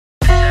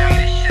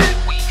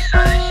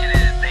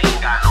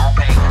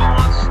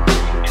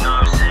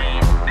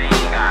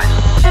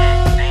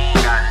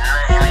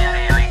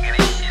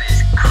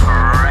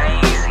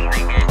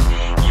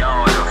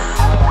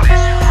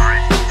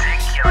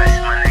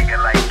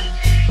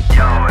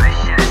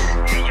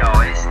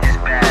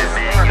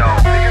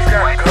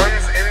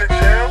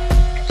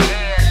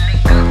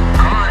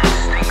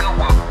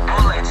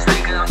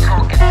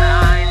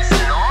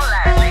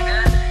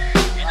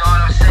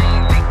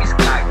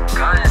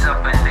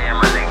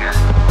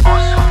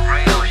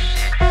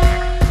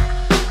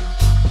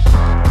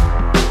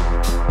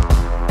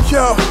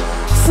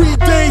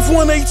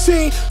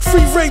18,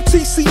 free rape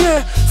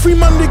TCN. Free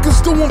my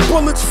niggas doing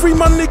bullets, free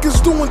my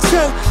niggas doing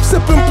 10.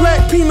 Sipping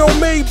black Pinot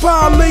made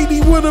by a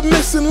lady with a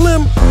missing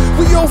limb.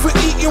 We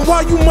overeating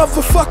while you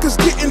motherfuckers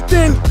getting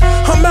thin.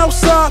 I'm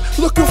outside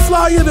looking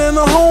flyer than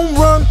a home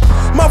run.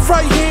 My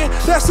right hand,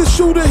 that's a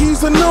shooter,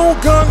 he's a known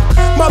gun.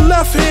 My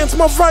left hand's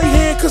my right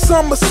hand, cause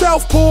I'm a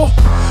southpaw.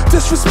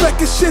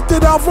 Disrespect is shit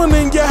that I run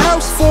in your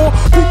house for.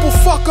 People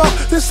fuck up,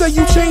 they say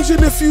you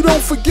changing if you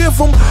don't forgive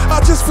them.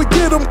 I just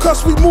forget them,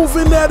 cause we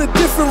moving at a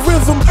different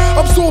rhythm.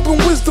 Absorbing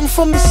wisdom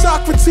from the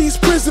Socrates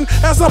prison.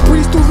 As I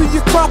breeze through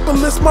the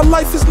Acropolis, my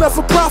life is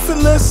never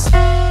profitless.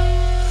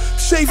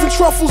 Shaving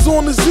truffles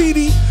on the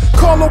ZD.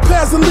 Carlo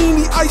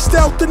Pasolini iced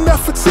out the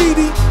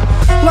Nefertiti.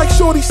 Like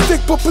shorty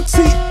stick but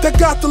petite, that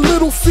got the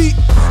little feet.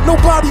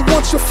 Nobody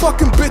wants your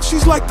fucking bitch,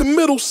 she's like the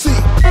middle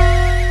seat.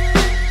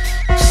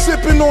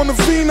 Sipping on the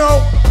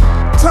vino,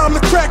 time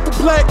to crack the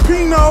black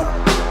Pinot.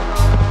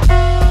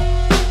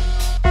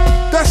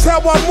 That's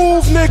how I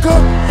move, nigga.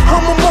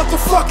 I'm a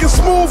motherfucking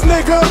smooth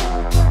nigga.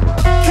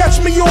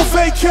 Catch me on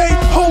vacay,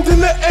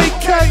 holding the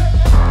AK.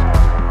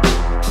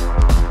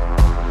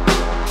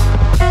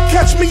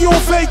 Catch me on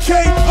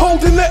vacay,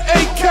 holding the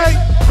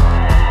AK.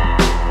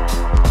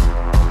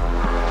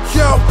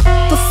 Yo,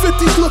 the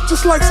 50s look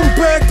just like some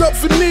bagged up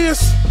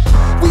veneers.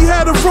 We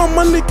had to run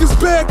my niggas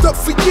bagged up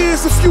for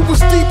years. If you was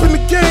deep in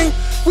the game,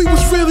 we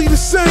was really the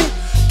same.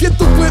 Get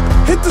the whip,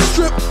 hit the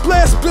strip,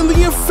 blast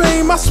Billy in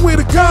fame. I swear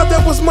to God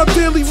that was my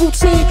daily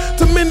routine.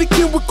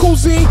 Dominican with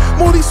cuisine,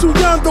 Morty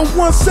Suyando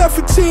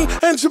 117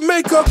 and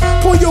Jamaica.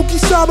 Pollo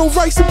guisado,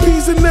 rice and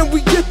peas, and then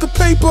we get the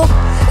paper.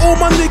 All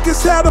my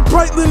niggas had a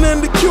Breitling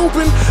and a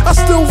Cuban. I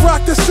still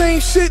rock the same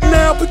shit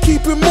now, but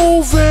keep it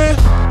moving.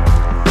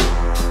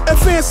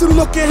 Advancing,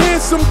 looking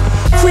handsome.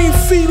 Cream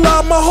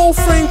feline, my whole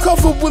frame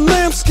covered with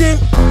lambskin.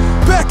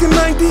 Back in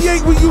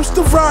 98, we used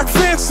to rock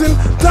Vanson.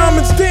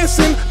 Diamonds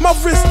dancing, my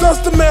wrist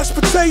does the mashed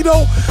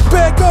potato.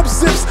 Bag up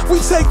zips, we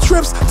take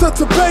trips to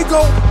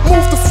Tobago.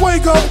 Move the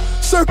fuego,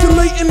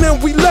 circulating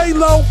and we lay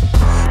low.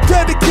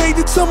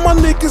 Dedicated to my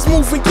niggas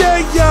moving, yeah,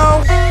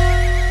 yo.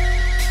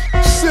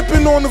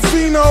 Sipping on the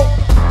vino,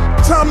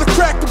 time to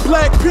crack the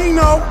black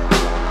Pinot.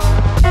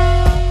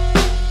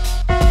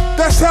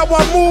 That's how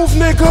I move,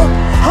 nigga.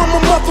 I'm a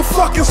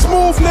motherfucking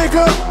smooth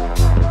nigga.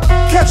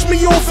 Catch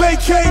me on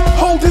vacay,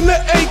 holding the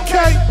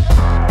AK.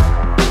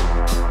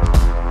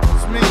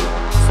 It's me,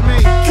 it's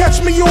me.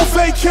 Catch me on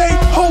vacay,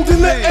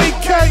 holding the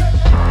AK.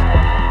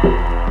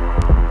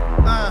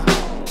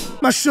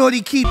 My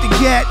shorty keep the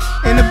gat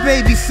in a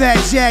baby fat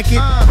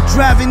jacket.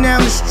 Driving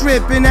down the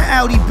strip in an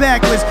Audi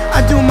backwards.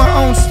 I do my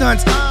own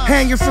stunts,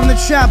 hanging from the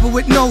chopper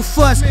with no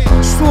fuss.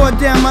 Sword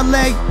down my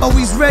leg,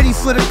 always ready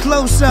for the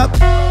close-up.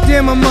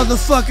 Damn, a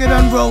motherfucker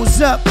done rose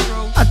up.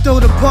 I throw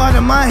the part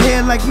of my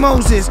hair like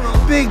Moses.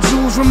 Big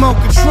jewels, remote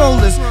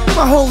controllers.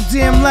 My whole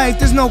damn life,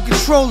 there's no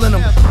controlling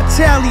them.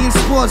 Italian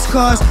sports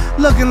cars,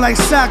 looking like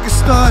soccer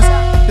stars.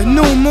 The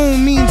new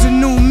moon means a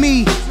new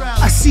me.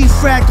 I see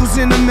fractals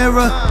in the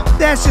mirror.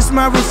 That's just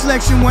my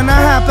reflection when I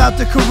hop out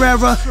the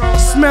Carrera.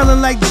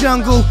 Smelling like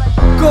jungle.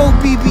 Gold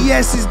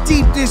BBS's,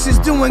 deep dishes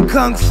doing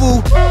kung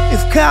fu.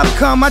 If cop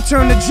come, I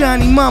turn to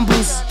Johnny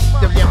Mumbles.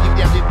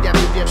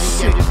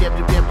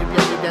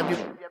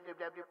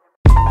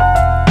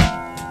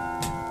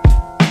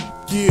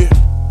 Yeah,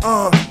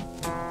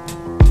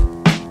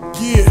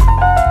 yeah.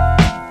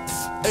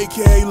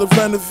 AKA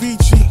Lorena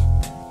Vici.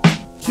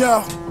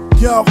 Yo.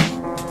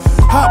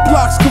 Hot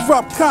blocks,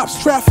 corrupt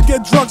cops, traffic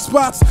at drug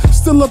spots.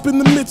 Still up in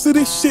the midst of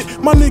this shit.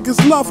 My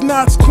niggas love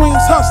knots,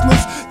 Queens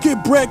hustlers.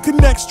 Get bread,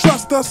 connects,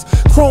 trust us.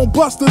 Chrome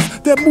busters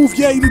that move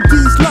your A to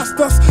D's, lust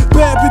us.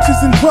 Bad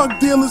bitches and drug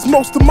dealers,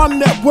 most of my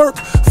network.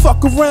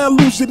 Fuck around,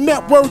 lose your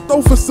net worth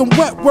over some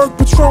wet work.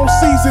 Patron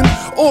season,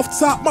 off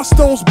top, my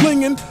stones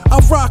blingin'. I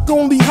rock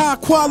only high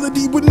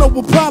quality with no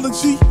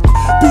apology.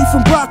 Beef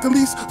and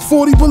broccolis,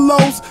 40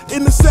 belows.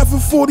 In the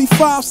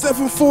 745,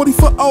 740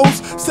 for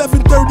O's.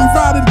 730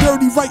 riding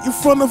dirty right in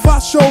front of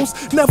our shows.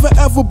 Never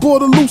ever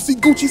bought a Lucy,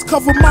 Gucci's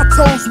cover my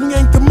toes. We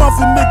ain't the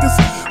mother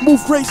niggas,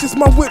 move gracious,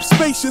 my whip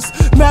spacious.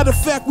 Matter of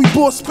fact, we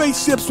bought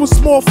spaceships with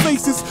small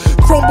faces.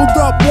 Crumbled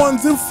up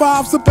 1s and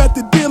 5s up at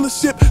the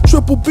dealership.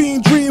 Triple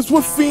beam dreams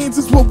with fiends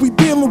is what we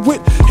dealing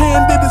with.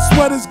 Hand-knitted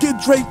sweaters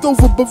get draped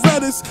over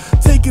Berettas.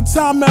 Taking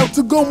time out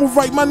to go and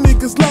write my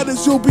niggas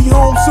letters. You'll be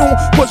home soon,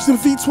 pushing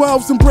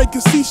V12s and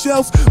breaking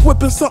seashells.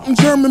 Whipping something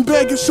German,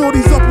 bagging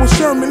shorties up with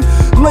Sherman.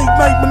 Late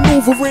night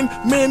maneuvering,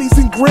 Manny's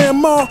and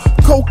Grandma.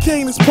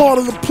 Cocaine is part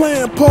of the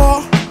plan,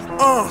 Pa.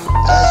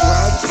 That's what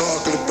I'm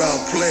talking about,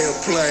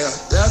 player.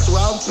 That's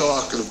what I'm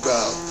talking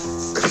about.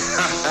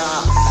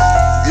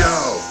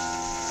 Yo,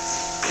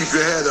 keep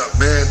your head up,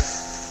 man.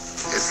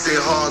 And stay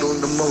hard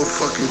on the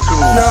motherfucking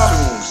tunes.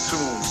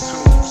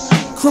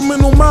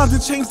 Criminal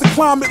minded, change the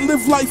climate,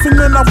 live life and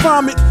then I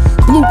vomit.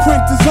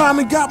 Blueprint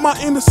designing, got my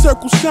inner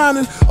circle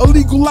shining.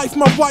 Illegal life,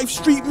 my wife,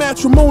 street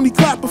matrimony,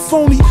 clap a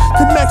phony.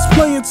 Connects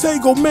playing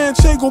Tego,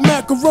 Manchego,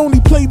 macaroni,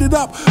 played it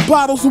up.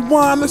 Bottles of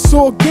wine, that's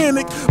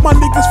organic. My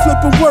niggas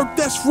flipping work,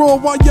 that's raw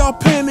while y'all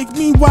panic.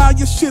 Meanwhile,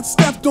 your shit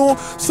stepped on,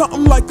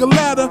 something like a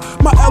ladder.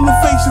 My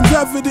elevation's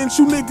evident,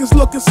 you niggas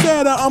looking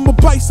sadder. I'm a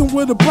bison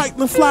with a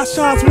Breitling, fly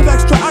shines with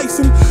extra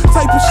icing.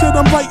 Type of shit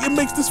I'm writing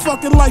makes this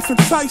fucking life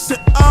enticing.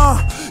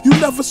 You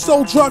never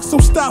sold drugs, so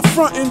stop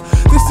fronting.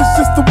 This is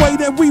just the way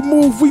that we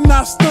move, we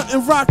not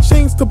stunting. Rock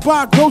chains to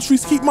buy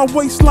groceries, keep my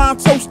waistline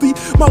toasty.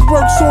 My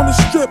work's on the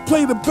strip,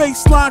 play the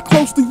bass line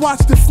closely.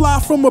 Watched it fly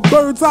from a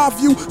bird's eye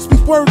view.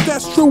 Speak word,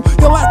 that's true.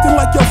 Y'all acting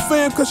like your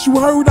fam cause you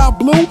heard I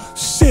blew?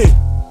 Shit,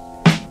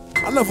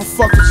 I never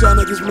fuck with y'all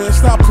niggas, man,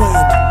 stop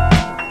playing.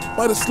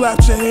 Might have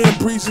slapped your hand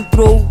breezing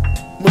through,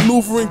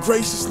 maneuvering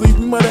graciously.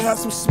 We might have had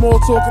some small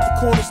talk at the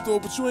corner store,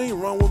 but you ain't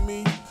run with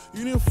me.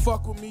 You didn't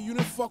fuck with me, you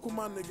didn't fuck with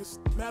my niggas.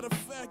 Matter of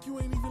fact, you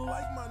ain't even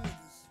like my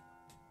niggas.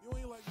 You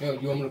ain't like. Yo,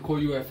 you want me to call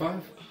you at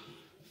 5?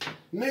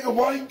 Nigga,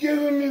 why you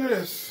giving me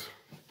this?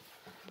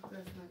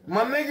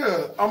 My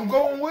nigga, I'm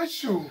going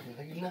with you.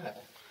 No, you're not.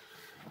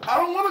 I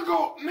don't want to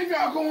go, nigga,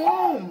 I'll go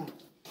home.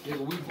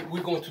 Nigga, we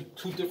going to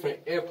 2 different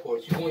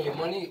airports. You want your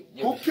money?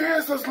 Who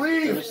cares? Let's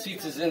leave. The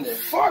receipts is in there.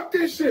 Fuck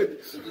this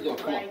shit. Yo,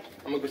 come on.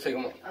 I'm gonna go take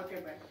them up.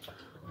 Okay, bye.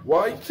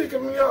 Why you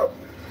taking me up?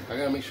 I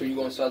gotta make sure you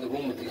go inside the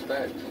room with these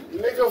bags.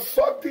 Nigga,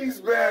 fuck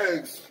these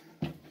bags.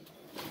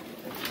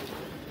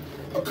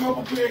 A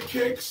couple pair of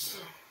kicks.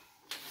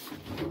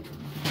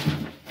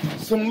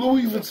 Some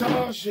Louis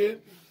Vuitton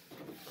shit.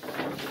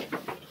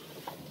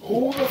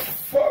 Who the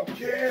fuck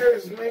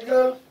cares,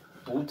 nigga?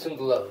 Boots and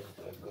gloves.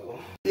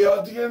 Yeah,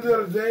 at the end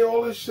of the day,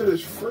 all this shit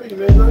is free,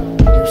 nigga.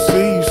 You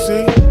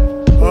see?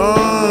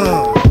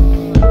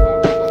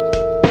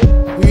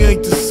 We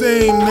ain't the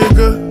same,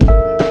 nigga.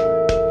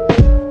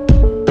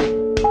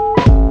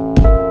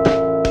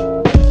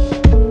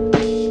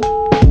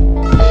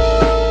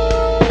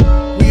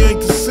 We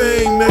ain't the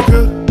same,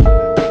 nigga.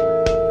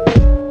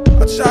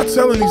 I try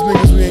telling these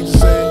niggas we ain't the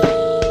same.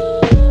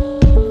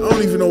 I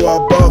don't even know why I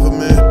bother,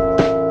 man.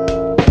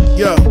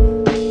 Yo.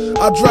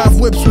 I drive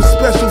whips with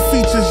special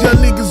features, young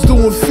niggas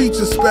doing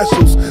feature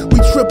specials. We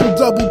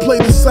triple-double play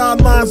the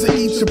sidelines and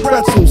eat your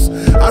pretzels.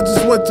 I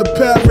just went to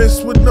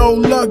Paris with no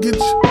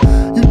luggage.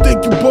 You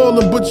think you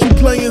ballin', but you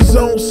playin'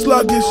 zone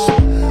sluggish.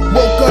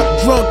 Woke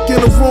up drunk in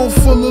a room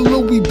full of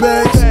Louis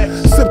bags.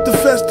 Sipped the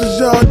Festus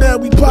yard, now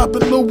we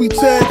poppin' Louis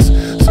tags.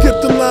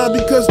 Skip the line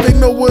because they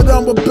know what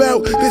I'm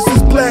about. This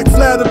is Black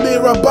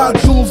Vladimir, I buy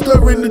jewels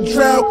during the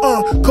drought.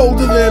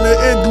 Colder than an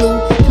igloo,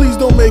 please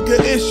don't make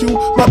an issue.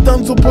 My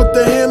thumbs will put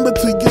the hammer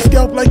to your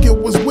scalp like it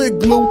was wig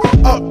glue.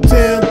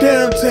 Uptown,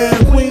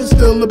 downtown, Queens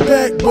still a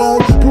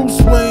backbone. Bruce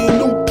Wayne,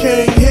 Luke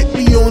Kane, hit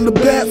me on the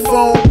bat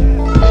phone.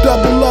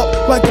 Double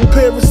up like a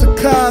pair of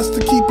cigars. To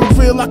keep it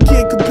real, I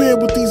can't compare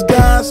with these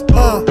guys.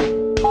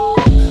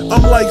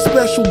 I'm like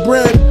special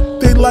bread,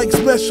 they like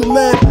special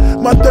ed.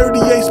 My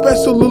 38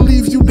 special will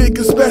leave you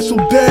niggas special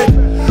dead.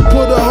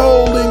 Put a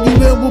hole in you,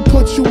 then we'll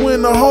put you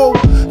in a hole.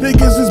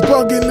 Niggas is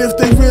bugging if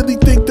they really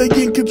think they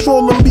in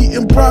control of meat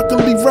and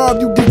broccoli. Rob,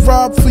 you get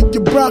robbed for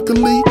your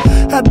broccoli.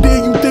 How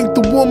dare you think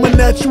the woman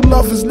that you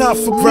love is not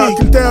for me?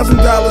 Rockin'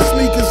 $1,000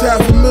 sneakers,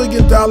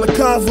 $500,000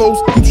 convos.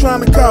 You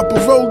tryna cop a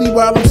rollie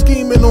while I'm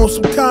scheming on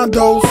some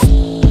condos.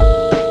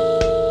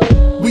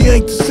 We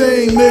ain't the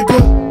same,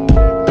 nigga.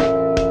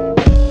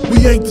 We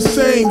ain't the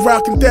same,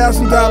 rockin'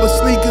 $1,000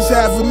 sneakers,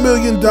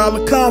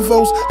 $500,000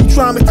 convos. You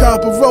tryna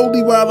cop a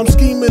rollie while I'm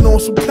scheming on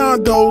some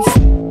condos.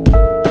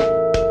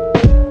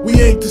 We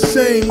ain't the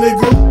same,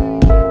 nigga.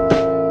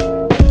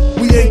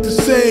 We ain't the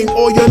same,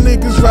 all your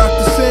niggas rock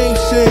the same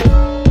shit.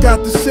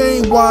 Got the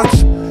same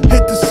watch,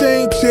 hit the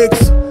same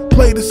chicks,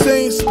 play the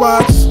same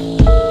spots.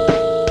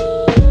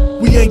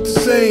 We ain't the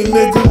same,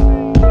 nigga.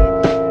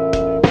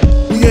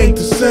 We ain't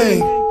the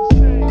same.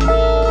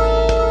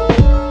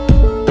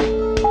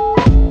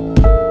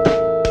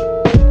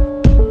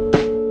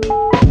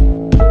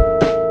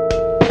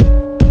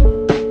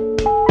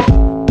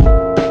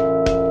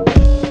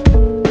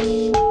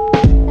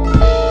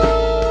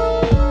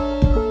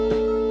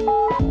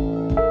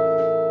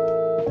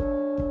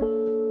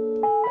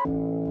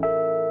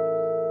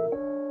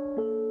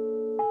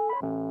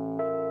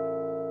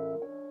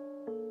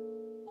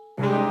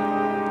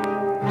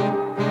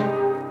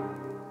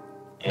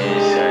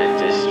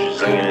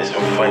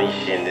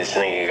 This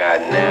nigga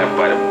got nabbed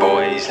by the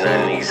boys.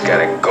 Now niggas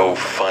gotta go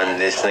fund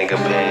this nigga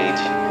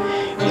page.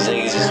 These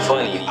niggas is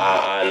funny.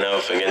 I'll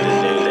never forget the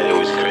day that it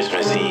was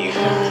Christmas Eve.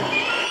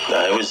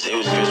 No, it was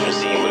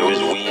Christmas Eve, but it was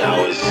wee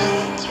hours.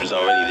 This was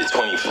already the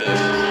 25th.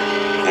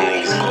 The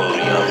niggas called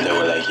me up. They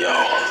were like, yo,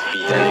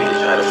 beat that nigga,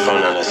 try to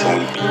front on us,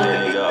 and we beat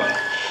that nigga up.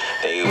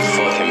 They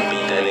fucking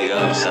beat that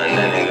nigga up, son.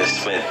 That nigga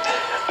spent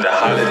the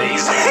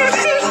holidays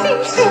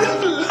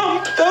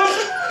lumped up.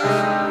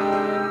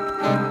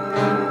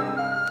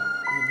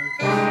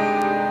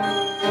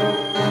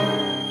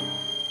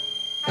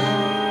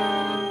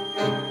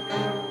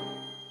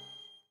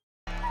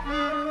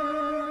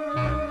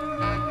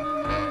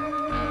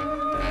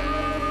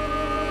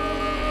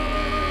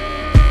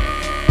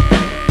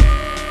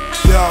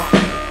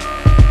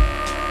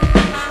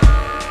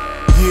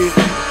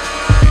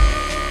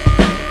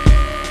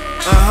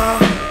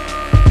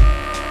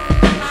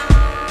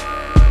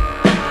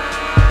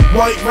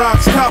 White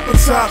rocks, copper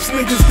tops,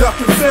 niggas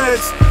ducking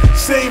feds.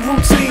 Same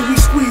routine, we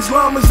squeeze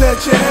llamas at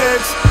your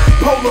heads.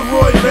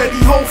 Polaroid ready,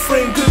 whole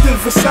frame good than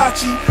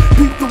Versace.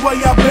 Peep the way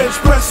I bench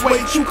press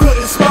weight, you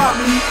couldn't spot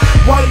me.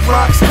 White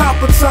rocks,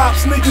 copper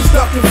tops, niggas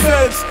ducking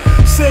feds.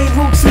 Same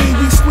routine,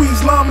 we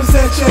squeeze llamas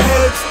at your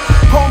heads.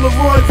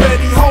 Polaroid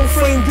ready, whole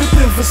frame good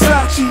than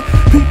Versace.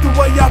 Peep the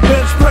way I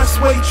bench press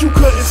weight, you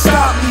couldn't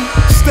stop me.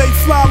 Stay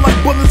fly like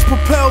bullets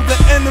propel the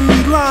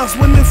enemy lines.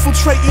 When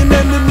infiltrating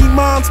enemy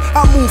minds,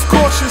 I move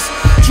cautious.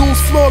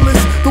 Jewels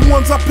flawless, the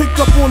ones I picked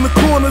up on the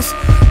corners.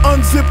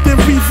 Unzipped and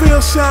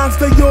reveal shines,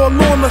 they all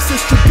on us.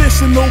 It's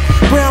traditional.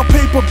 Brown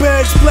paper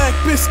bags, black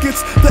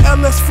biscuits. The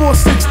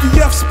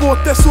LS460F Sport,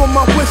 that's on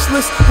my wish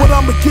list. What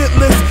I'ma get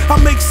list, I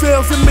make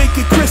sales and make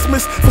it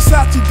Christmas.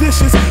 Versace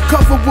dishes,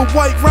 covered with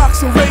white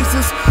rocks and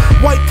razors.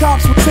 White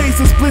cops with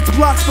tasers, blitz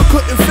blocks but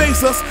couldn't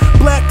phase us.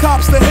 Black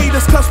cops that hate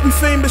us cause we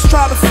famous,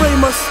 try to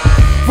frame us.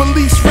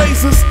 Release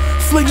razors,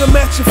 fling them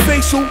at your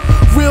facial.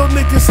 Real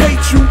niggas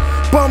hate you,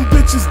 bum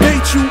bitches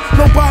date you.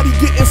 Nobody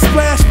getting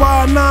splashed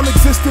by a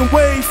non-existent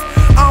wave.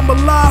 I'm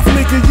alive,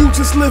 nigga, you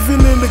just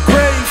living in the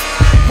grave.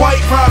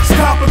 White rocks,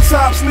 copper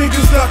tops,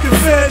 niggas ducking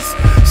feds.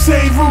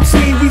 Same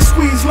routine, we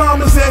squeeze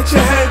llamas at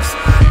your heads.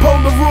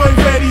 Polaroid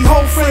ready,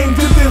 whole frame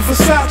good than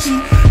Versace.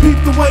 Peep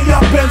the way I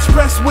bench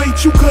press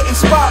weight, you couldn't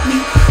spot me.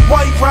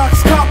 White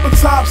rocks, copper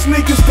tops,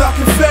 niggas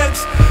ducking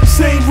feds.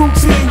 Same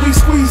routine, we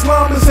squeeze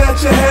llamas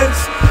at your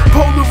heads.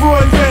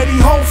 Polaroid ready,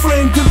 whole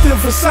frame good than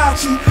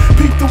Versace.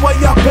 Peep the way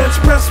I bench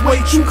press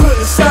weight, you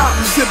couldn't stop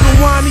me. Sipping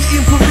wine,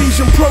 eating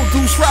Parisian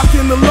produce,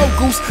 rocking the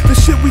locals. The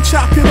shit we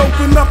chop can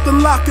open up the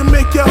lock and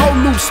make your whole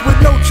loose with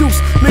no juice.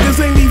 Niggas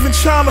ain't even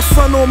trying to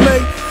front on me.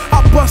 I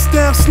bust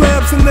down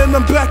slabs and then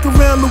I'm back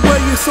around the way.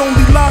 It's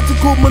only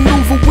logical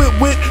maneuver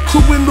with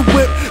crew in the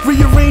whip.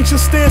 Rearrange your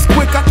stance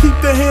quick, I keep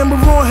the hammer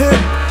on him.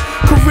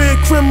 Career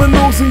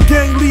criminals and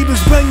gang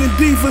leaders banging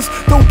divas.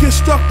 Don't get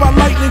struck by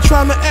lightning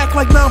trying to act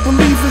like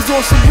non-believers.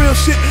 On some real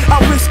shit, I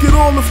risk it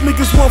all if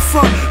niggas want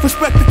front.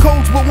 Respect the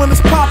codes, but when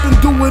it's poppin',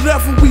 do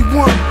whatever we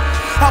want.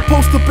 I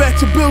post up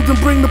at your building,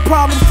 bring the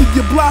problems to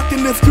your block.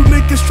 And if you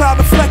niggas try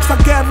to flex,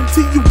 I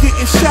guarantee you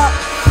getting shot.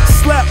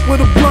 Slap with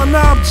a blunt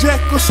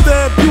object or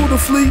stab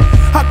beautifully.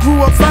 I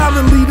grew up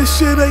violently, this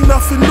shit ain't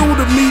nothing new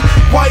to me.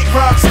 White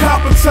rocks,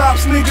 copper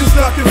tops, niggas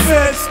ducking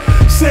feds.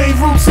 Same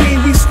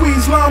routine, we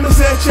squeeze llamas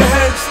at your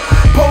heads.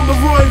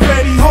 Polaroid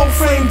ready, whole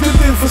frame good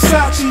than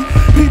Versace.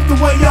 Peep the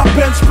way I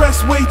bench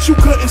press weight, you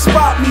couldn't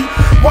spot me.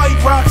 White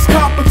rocks,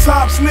 copper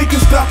tops,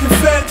 niggas ducking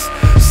feds.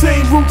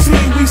 Same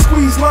routine, we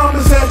squeeze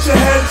llamas at your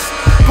heads.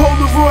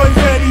 Polaroid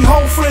ready,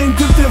 whole frame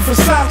good than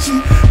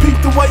Versace. Peep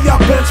the way I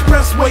bench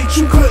press weight,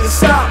 you couldn't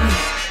stop me.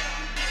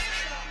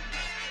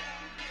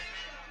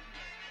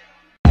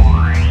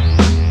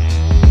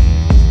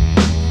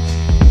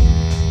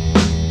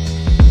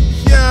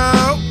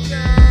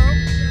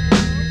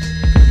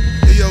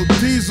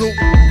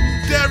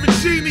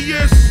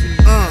 Genius.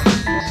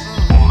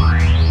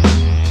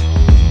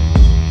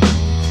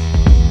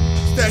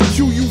 It's that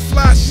QU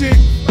fly shit.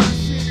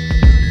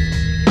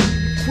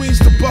 Queens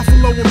to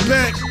Buffalo and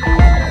back.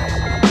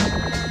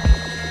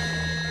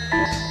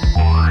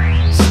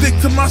 Stick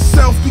to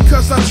myself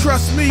because I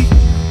trust me.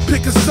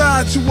 Pick a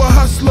side, you a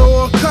hustler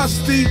or a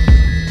custody.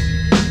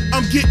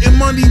 I'm getting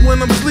money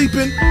when I'm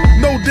sleeping.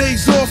 No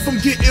days off, I'm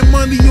getting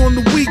money on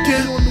the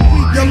weekend.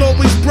 Y'all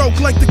always broke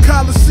like the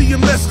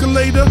Coliseum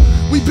escalator.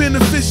 We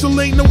beneficial,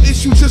 ain't no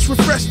issue, just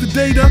refresh the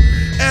data.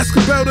 Ask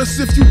about us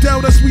if you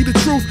doubt us, we the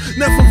truth.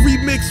 Never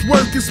remix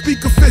work and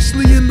speak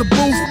officially in the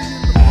booth.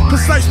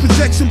 Precise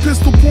projection,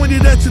 pistol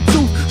pointed at your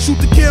tooth. Shoot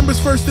the cameras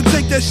first and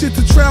take that shit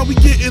to trial, we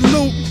getting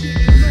loot.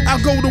 I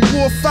go to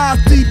war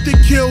 5 deep,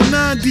 then kill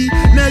 90.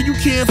 Now you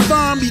can't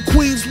find me,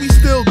 Queens, we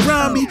still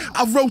grimy.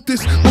 I wrote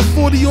this with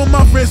 40 on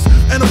my wrist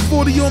and a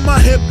 40 on my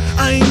hip.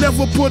 I ain't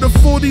never put a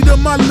 40 to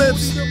my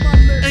lips.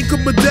 Anchor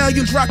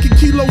medallions, rocking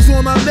kilos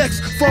on our necks.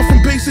 Far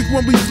from basic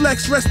when we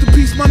flex, rest in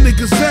peace my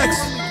niggas X.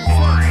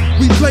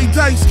 We play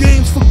dice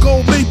games for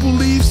gold maple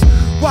leaves.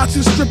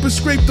 Watching strippers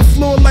scrape the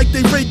floor like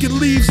they raking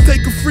leaves.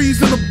 Take a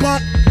freeze and a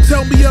bump,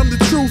 tell me I'm the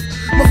truth.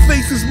 My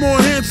face is more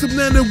handsome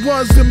than it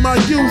was in my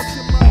youth.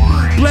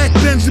 Black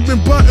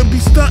Benjamin Button be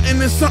stunting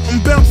and something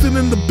bouncing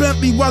in the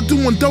Bentley while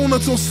doing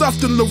donuts on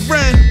Sufton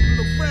Loren,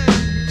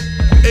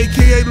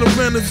 aka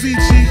Lorena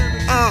Vici.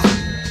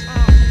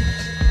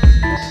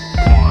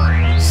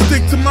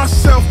 Stick to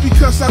myself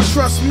because I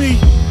trust me.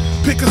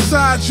 Pick a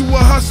side, you a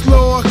hustler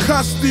or a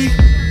custody.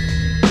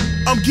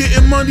 I'm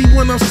getting money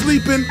when I'm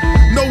sleeping.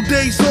 No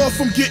days off,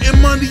 I'm getting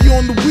money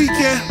on the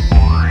weekend.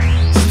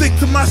 Stick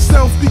to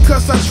myself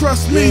because I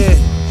trust me.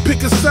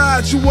 Pick a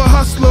side, you a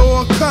hustler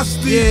or a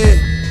custody.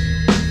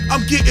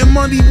 I'm getting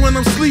money when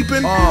I'm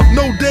sleeping.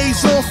 No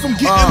days off, I'm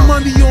getting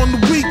money on the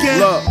weekend.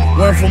 Look,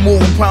 went from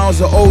moving pounds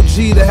of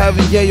OG to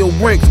having yayo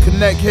bricks.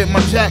 Connect, hit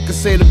my jack and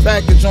say the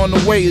package on the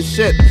way is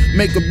shit.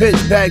 Make a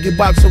bitch bag your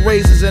box of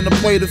razors and a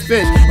plate of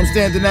fish. I'm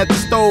standing at the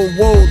stove,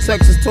 whoa,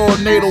 Texas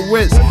tornado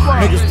wrist.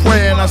 Niggas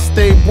praying I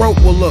stay broke,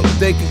 well look,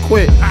 they can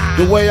quit.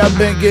 The way I've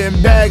been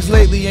getting bags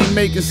lately ain't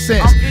making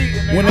sense.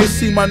 When they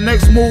see my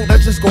next move,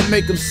 that's just gonna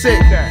make them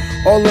sick.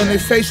 All in their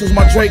facials,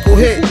 my Draco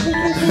hit.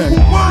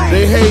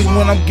 They hate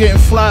when I'm getting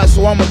fly,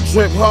 so I'ma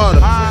drip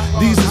harder.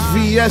 These is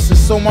VS's,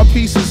 so my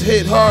pieces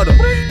hit harder.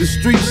 The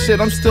street shit,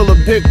 I'm still a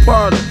big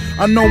part of.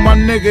 I know my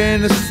nigga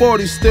in his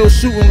 40s still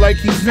shooting like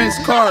he Vince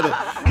Carter.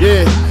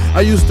 Yeah,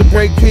 I used to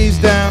break P's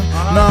down.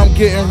 Now I'm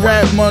getting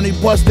rap money,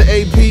 bust the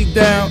AP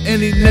down.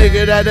 Any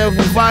nigga that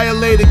ever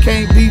violated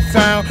can't be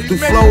found. The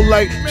flow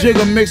like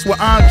Jigga mixed with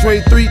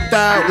Andre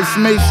 3000. It's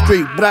May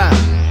Street, blah.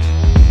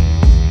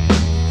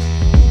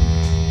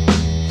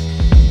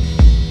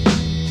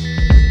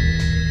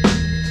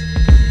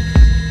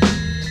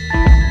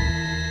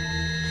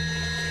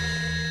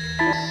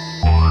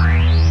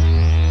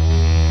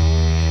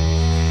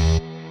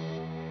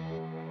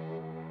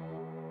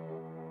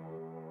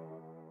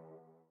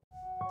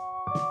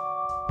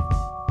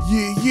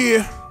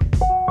 Yeah,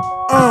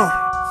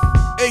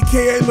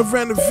 AKA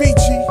Vladimir,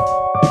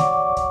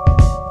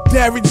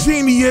 Daddy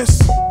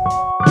Genius.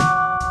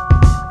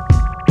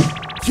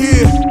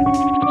 Yeah,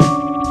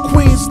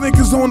 Queens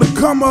niggas on the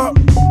come up,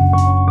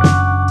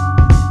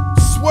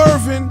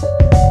 swerving.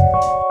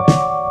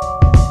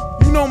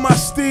 You know my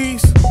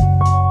steez.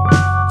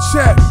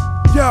 Check,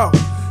 yo,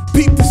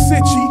 peep the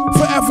Sitchy,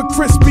 forever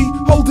crispy,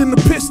 holding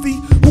the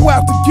pisty. Who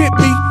out to get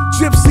me?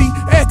 Gypsy,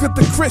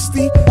 Agatha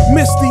Christie,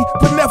 Misty,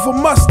 but never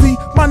musty.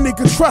 My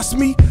nigga, trust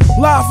me.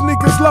 Live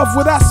niggas love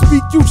what I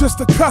speak, you just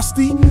a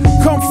custy.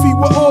 Comfy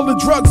where all the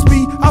drugs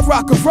be. I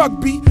rock a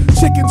rugby.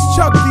 Chickens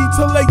chugby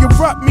till they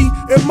erupt me.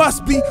 It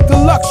must be the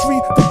luxury,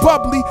 the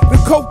bubbly,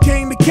 the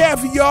cocaine, the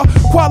caviar.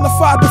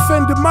 Qualified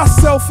defending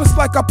myself, it's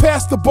like I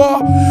passed the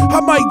bar. I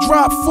might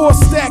drop 4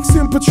 stacks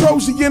in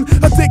Petrosian.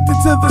 Addicted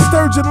to the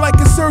sturgeon like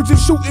a surgeon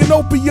shooting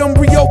opium.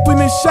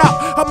 Reopening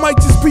shop, I might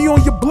just be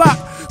on your block.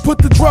 Put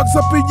the drugs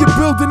up in your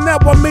building, now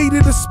I made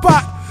it a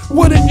spot.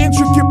 What an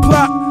intricate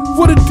plot,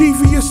 what a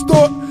devious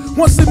thought.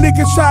 Once a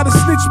nigga try to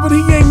snitch, but he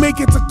ain't make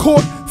it to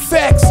court.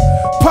 Facts,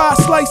 pie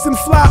slicing,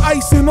 fly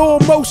ice in all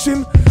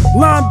motion.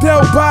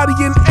 Londell body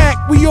and act,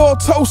 we all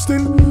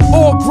toasting.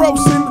 All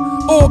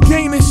grossing, all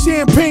gaining,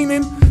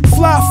 champagneing.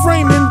 Fly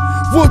framing,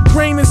 wood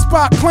graining,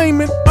 spot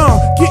claiming.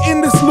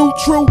 Getting this loot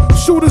true,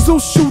 shooters will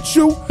shoot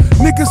you.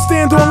 Niggas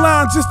stand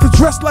online just to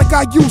dress like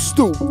I used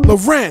to.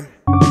 Loren.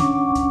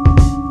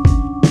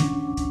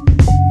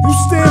 You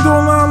stand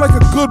online like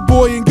a good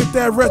boy and get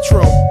that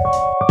retro.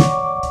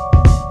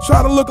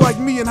 Try to look like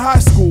me in high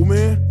school,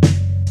 man.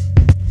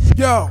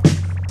 Yo.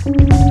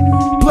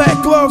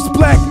 Black gloves,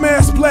 black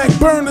mask, black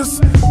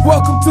burners.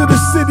 Welcome to the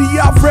city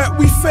I rep,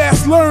 we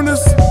fast learners.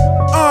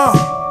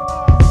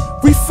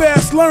 We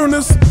fast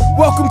learners.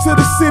 Welcome to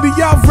the city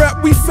I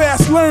rep, we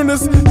fast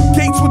learners.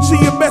 Gates with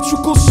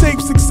geometrical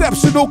shapes,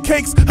 exceptional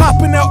cakes.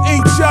 Hopping out H,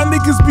 y'all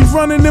niggas be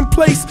running in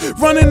place.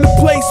 Running the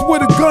place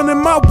with a gun in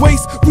my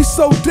waist. We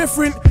so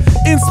different.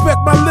 Inspect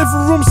my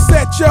living room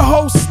set, your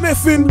hoe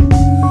sniffing.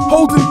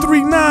 Holding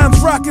 3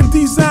 9s, rocking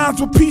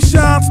designs with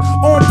P-shines.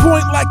 On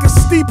point like a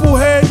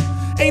steeplehead.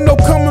 Ain't no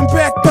coming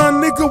back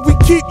done, nigga, we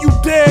keep you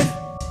dead.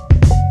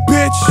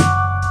 Bitch.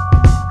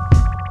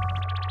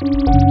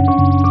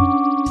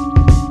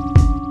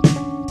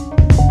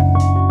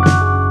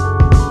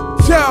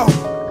 Yo.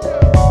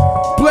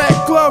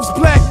 Black gloves,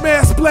 black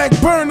mask, black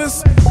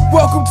burners.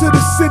 Welcome to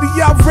the city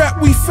I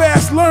rep, we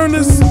fast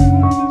learners.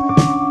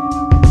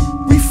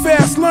 We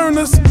fast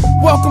learners.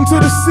 Welcome to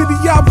the city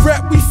I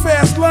rep, we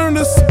fast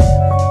learners.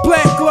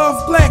 Black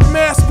glove, black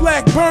mask,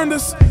 black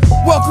burners.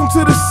 Welcome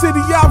to the city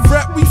I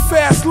rep, we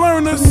fast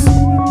learners.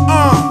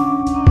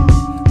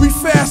 We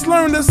fast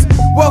learners.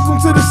 Welcome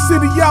to the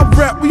city I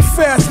rep, we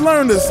fast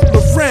learners.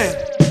 Loren.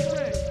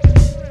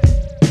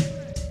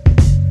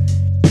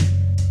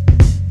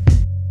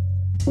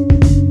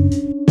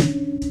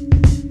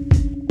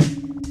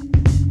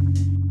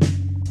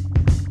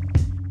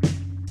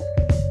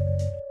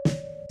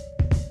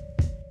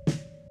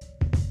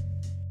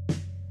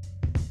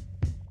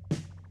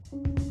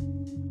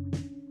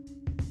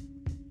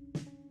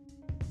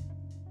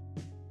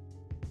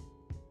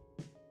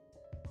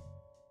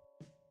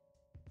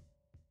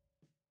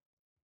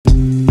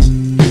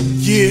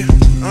 Yeah,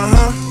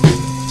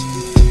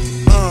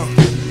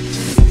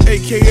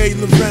 AKA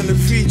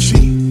Vladimir.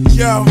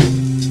 Yo,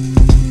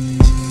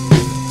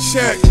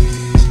 check.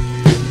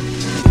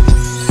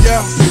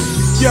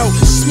 Yo,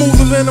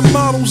 smoother than a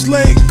model's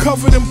leg,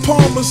 covered in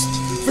Palmers.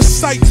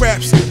 Recite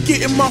raps,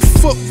 getting my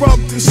foot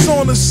rubbed in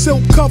sauna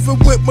silk covered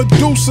with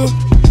Medusa.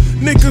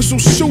 Niggas will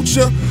shoot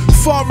ya.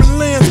 Foreign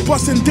lands,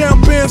 busting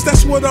down bands,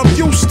 that's what I'm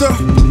used to.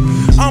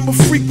 I'm a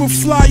frequent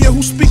flyer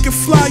who speaking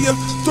flyer.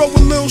 Throw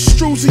a little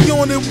Struzy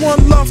on it,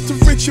 one love to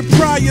Richard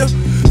Pryor.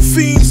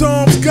 Fiends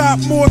Arms got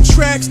more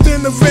tracks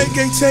than the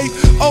reggae tape.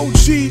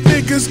 OG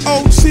niggas,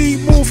 OT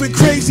moving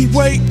crazy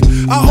weight.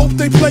 I hope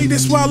they play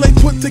this while they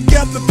put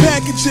together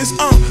packages.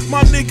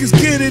 My niggas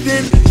get it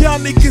in. Y'all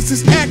niggas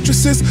is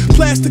actresses.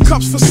 Plastic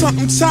cups for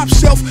something top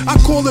shelf. I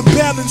call it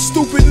balance.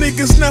 Stupid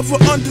niggas never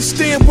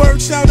understand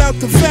words. Shout out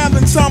to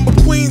Valence. I'm a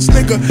Queens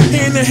nigga.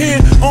 Hand in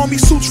hand. Army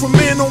suits from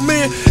man on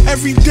man.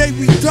 Every day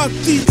we duck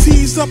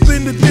DTs up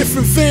in a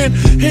different van.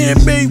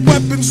 Handmade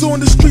weapons on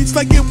the streets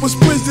like it was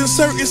prison.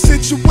 Certain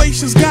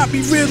situations got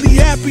me really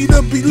happy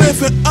to be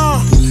living.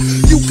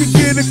 You could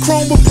get a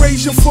chrome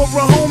abrasion for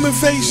a home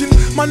invasion.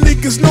 My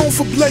niggas known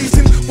for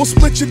blazing. We'll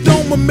split your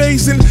dome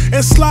amazing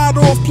and slide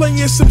off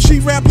playing some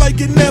G-rap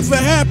like it never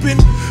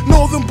happened.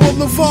 Northern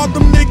Boulevard,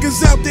 them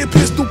niggas out there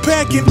pistol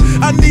packing.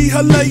 I need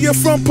Halea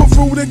from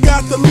Peru that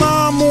got the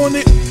lime on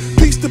it.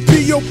 Peace to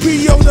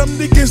P.O.P.O. Them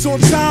niggas on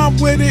time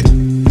with it.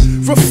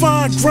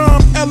 Refined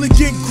grime,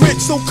 elegant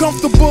grit, so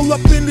comfortable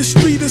up in the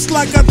street, it's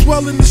like I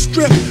dwell in the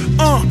strip.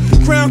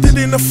 Grounded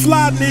in the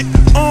fly knit,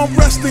 arm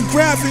resting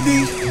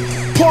gravity.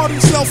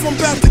 Pardon self, I'm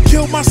about to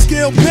kill my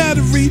scale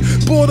battery.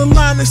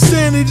 Borderline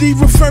insanity,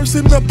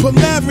 reversing the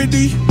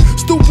polarity.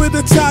 Stupid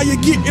attire,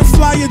 getting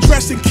flyer,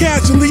 dressing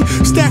casually.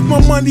 Stack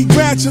my money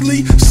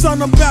gradually,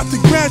 son, I'm about to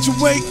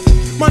graduate.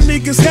 My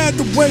niggas had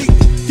to wait,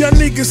 y'all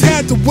niggas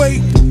had to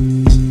wait.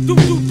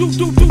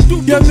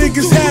 Y'all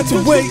niggas had to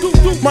wait.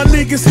 My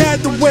niggas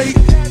had to wait.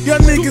 Y'all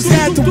niggas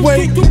had to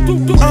wait.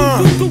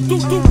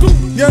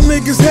 Y'all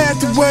niggas had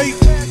to wait.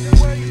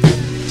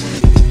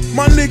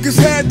 My niggas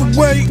had to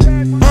wait.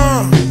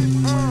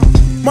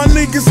 My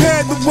niggas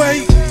had to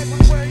wait.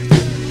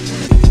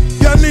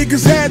 Y'all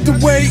niggas had to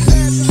wait.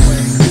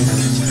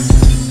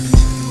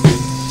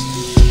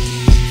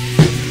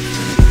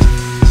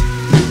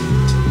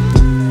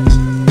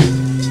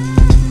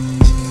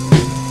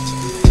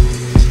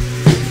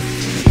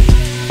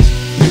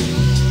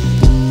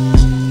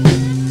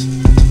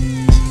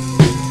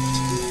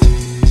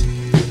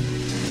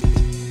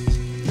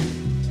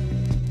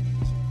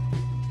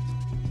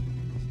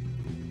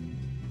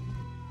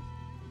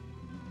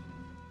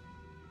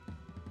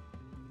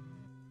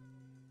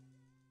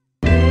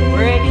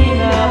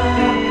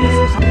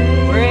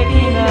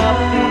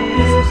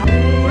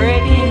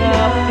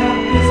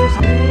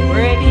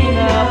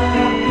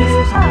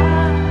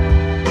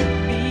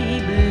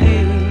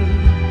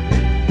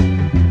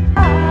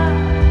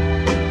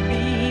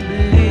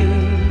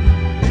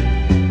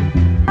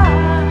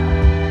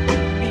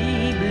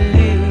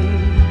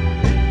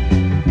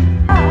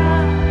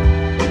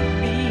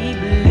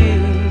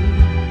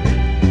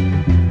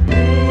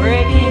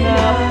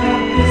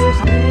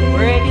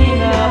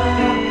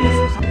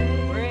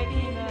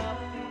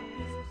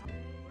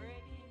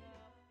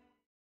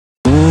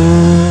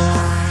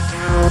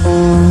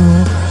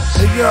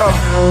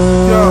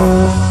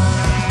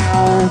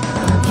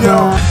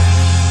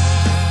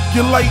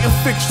 Your lighting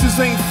fixtures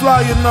ain't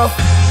fly enough.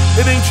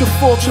 It ain't your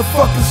fault your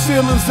fucking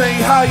ceilings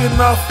ain't high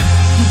enough.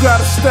 You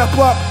gotta step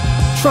up,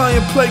 try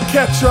and play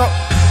catch up.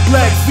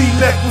 Black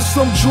V-neck with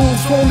some jewels,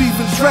 won't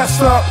even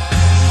dress up.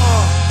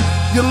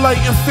 Your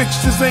lighting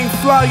fixtures ain't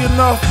fly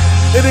enough.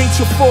 It ain't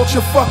your fault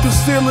your fucking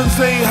ceilings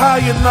ain't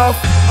high enough.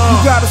 You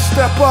gotta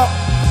step up,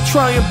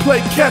 try and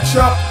play catch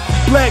up.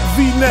 Black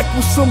V-neck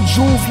with some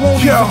jewels,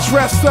 won't even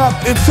dress up.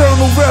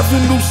 Internal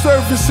Revenue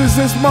Services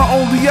is my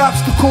only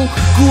obstacle.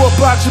 Grew up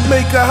by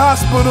Jamaica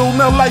Hospital,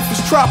 now life is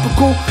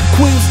tropical.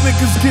 Queens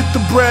niggas get the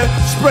bread,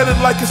 spread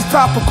it like it's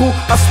topical.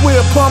 I swear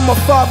upon my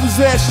father's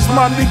ashes,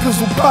 my niggas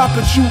will pop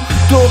at you.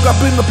 Dog, I've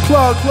been the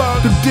plug,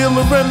 the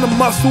dealer and the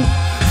muscle.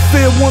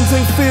 Fair ones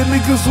ain't fair,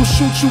 niggas will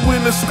shoot you in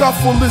a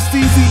scuffle. It's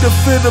easy to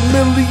fit a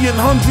million,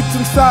 hundreds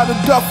inside a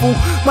duffel.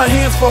 My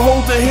hands for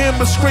holding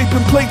hammers, scraping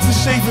plates and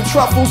shaving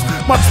truffles.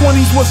 My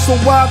 20s was so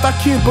wild, I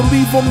can't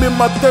believe I'm in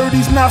my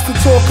 30s. Nostril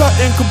talk,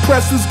 cutting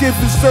compressors,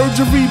 giving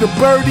surgery to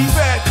birdies.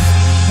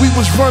 We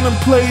was running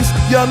plays,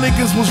 y'all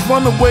niggas was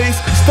runaways.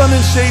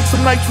 Stunning shades,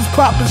 some nights was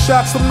popping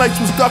shots, some nights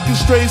was ducking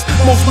strays.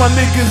 Most my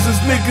niggas is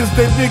niggas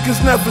that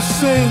niggas never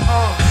seen.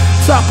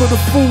 Top of the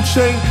food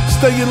chain,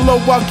 staying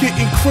low while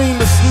getting cream.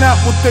 It's not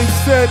what they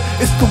said,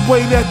 it's the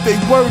way that they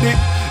word it.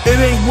 It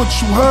ain't what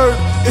you heard,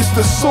 it's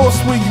the source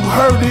where you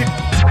heard it.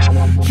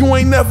 You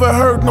ain't never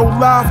heard no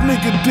live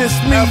nigga diss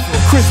me.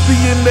 Crispy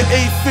in the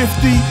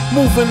 850,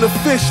 moving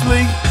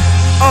officially.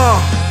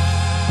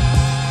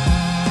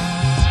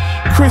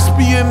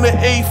 Crispy in the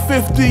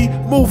 850,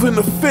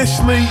 moving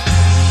officially.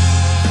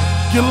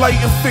 Your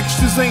lighting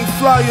fixtures ain't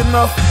fly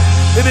enough.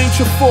 It ain't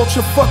your fault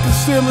your fucking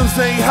ceilings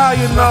ain't high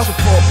enough.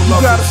 You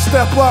gotta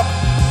step up,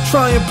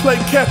 try and play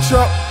catch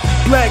up.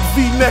 Black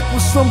V-neck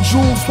with some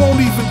jewels,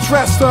 won't even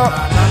dress up.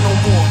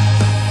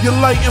 Your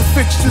lighting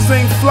fixtures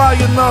ain't fly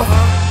enough.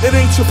 It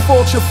ain't your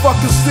fault your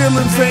fucking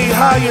ceilings ain't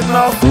high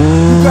enough.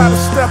 You gotta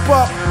step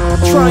up,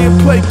 try and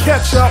play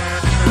catch up.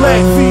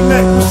 Black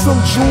V-neck with some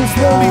jewels,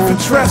 won't even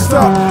dress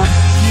up.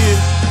 Yeah.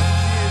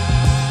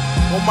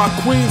 All my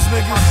Queens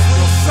niggas,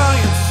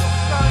 science.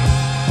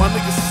 My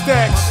nigga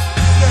Stacks.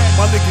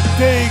 My nigga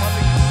Dave,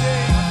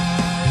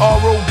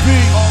 R.O.B.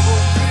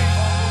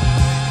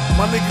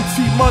 My nigga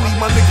T Money,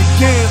 my nigga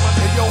Gam.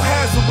 And yo,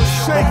 Hazard was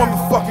shit. My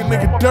motherfucking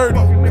nigga Dirty.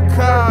 The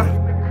Kai.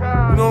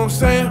 You know what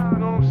I'm saying?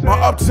 My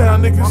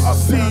Uptown niggas.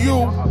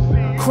 CU.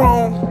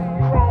 Chrome.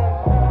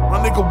 My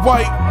nigga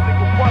White.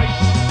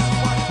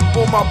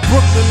 All my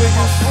Brooklyn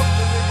niggas.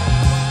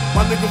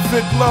 My nigga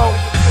Vic Low.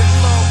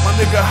 My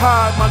nigga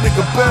Hyde. My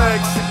nigga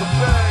Bags.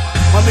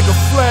 My nigga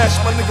Flash.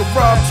 My nigga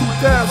Rob 2000.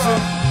 You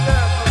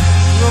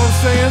know what I'm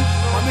saying?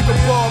 My nigga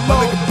Ball Low.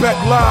 My nigga Beck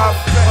Live.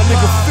 My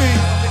nigga Fee.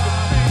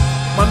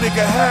 My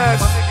nigga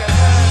Hash.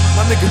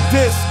 My nigga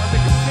Disc.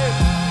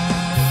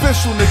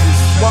 Official niggas.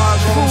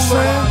 Wise, you know what I'm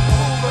saying?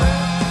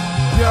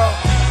 Yo.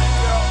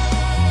 Hey, yo.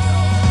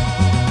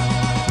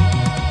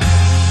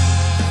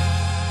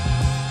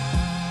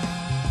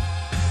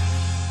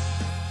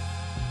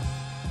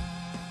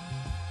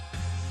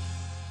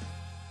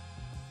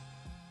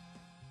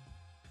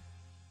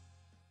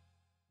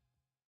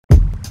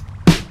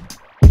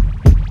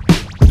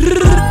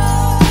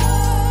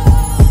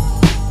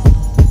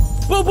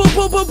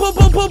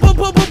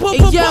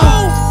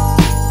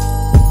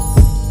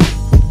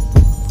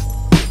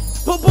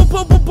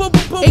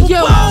 Hey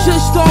yo,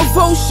 just on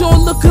Voshaw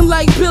looking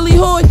like Billy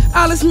Hoy.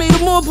 Alice made a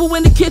marble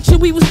in the kitchen,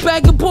 we was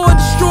bagging board,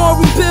 destroy,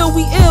 rebuild,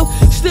 we ill.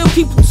 Still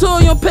keep the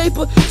toy on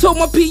paper, told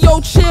my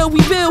P.O. chill,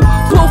 we build.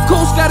 Both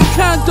coasts got a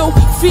condo,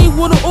 feed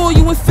water,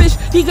 oil and fish.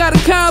 He got a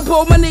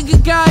combo, my nigga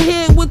got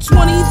hit with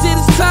 20, he did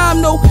his time,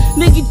 no.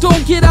 Nigga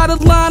don't get out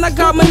of line, I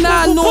got my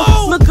 9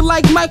 on. Looking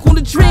like Mike on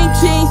the dream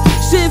team.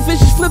 Shit,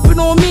 vicious flipping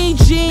on me,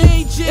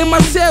 Gene. In my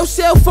cell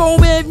phone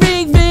with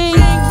ring.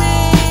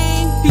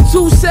 He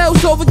 2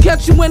 cells over,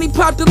 catch him when he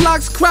popped the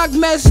locks. Croc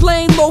match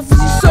lane, loafers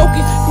he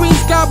soaking.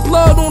 Green's got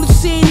blood on the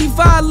scene, he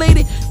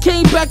violated.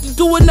 Came back to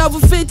do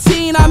another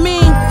 15, I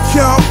mean.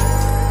 Yo,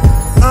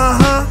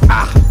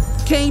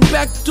 Came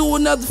back to do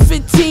another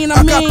 15,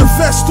 I mean. got the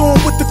vest on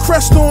with the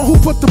crest on, who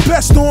put the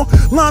best on?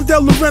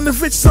 Londell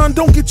Lorenovich, son,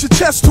 don't get your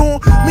chest on.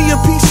 Me and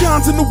P.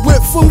 Shines in the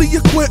whip, fully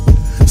equipped.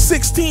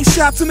 16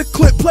 shots in the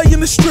clip, playing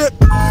the strip.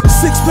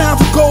 6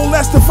 pounds of gold,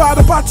 that's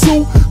divided by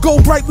 2.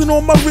 Gold Breitling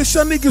on my wrist,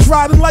 y'all niggas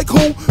riding like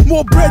who?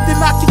 More bread than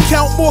I can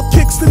count, more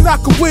kicks than I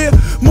can wear.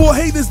 More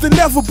haters than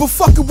ever, but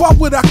fuck it, why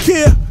would I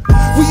care?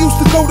 We used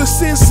to go to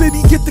Sin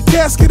City, get the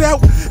casket out.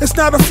 It's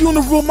not a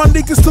funeral, my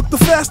niggas took the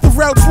faster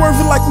route.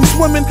 Swerving like we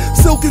swimming,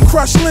 silk and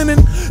crushed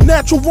linen.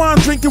 Natural wine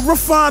drinking,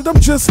 refined, I'm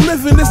just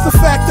living. It's the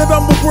fact that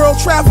I'm a world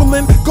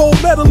traveling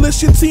gold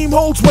medalist, your team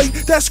holds weight,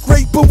 that's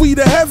great, but we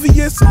the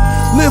heaviest.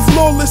 Live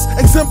lawless,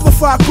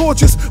 exemplify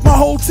gorgeous. My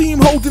whole team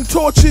holding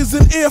torches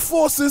and Air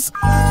Forces.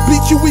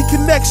 BQE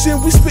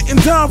connection, we spitting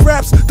dime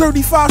raps.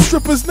 35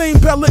 strippers, name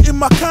Bella in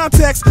my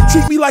contacts.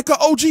 Treat me like an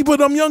OG,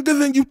 but I'm younger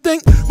than you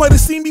think. Might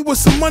have seen me with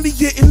some money,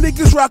 getting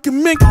niggas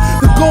rocking mink.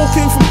 The gold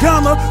came from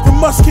Ghana, the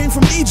musk came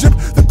from Egypt.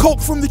 The coke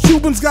from the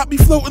Cubans got me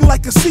floating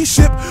like a sea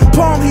ship.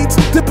 Palm heats,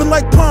 dipping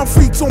like palm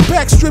freaks on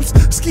back strips.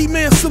 Ski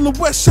man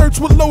silhouette shirts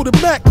with loaded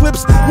back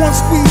clips. One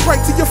squeeze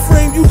right to your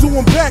frame, you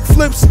doing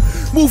backflips.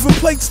 Moving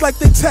plates like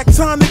they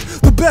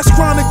tectonic. The best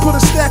chronic, put a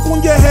stack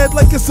on your head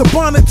like it's a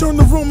bonnet. Turn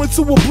the room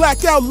into a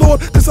blackout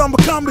lord, cause I'm a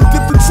comic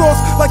dipped in sauce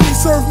like they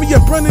served me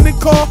at Brennan and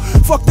Carr.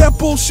 Fuck that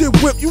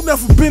bullshit whip, you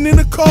never been in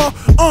a car.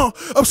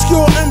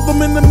 Obscure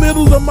emblem in the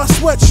middle of my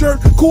sweatshirt.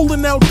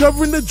 Cooling out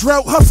during the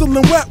drought, hustling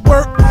wet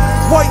work.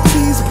 White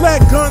tees,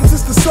 black guns,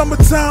 it's the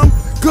summertime.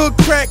 Good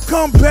crack,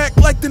 come back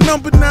like the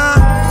number 9.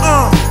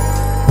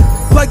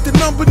 Like the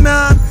number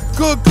 9.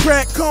 Good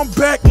crack, come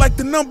back like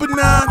the number 9.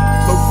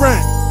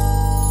 Laurent.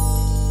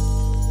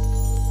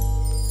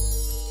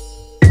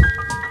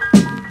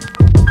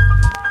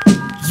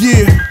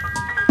 Yeah.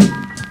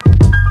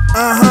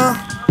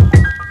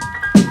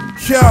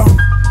 Yo.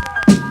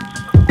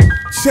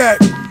 Check.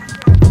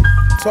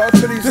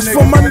 This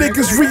for my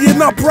niggas re-ing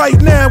up right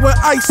now with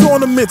ice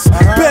ornaments.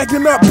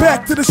 Bagging up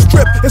back to the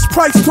strip, it's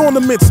price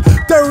tournaments.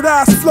 Third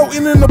eyes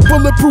floating in a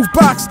bulletproof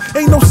box.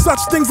 Ain't no such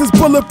things as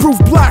bulletproof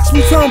blocks.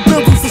 We turn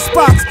buildings to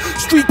spots.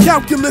 Street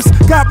calculus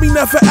got me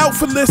never out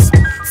for this.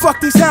 Fuck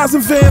these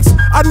housing vans,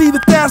 I need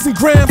 1,000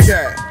 grams.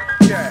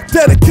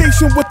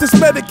 Dedication with this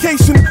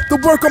medication.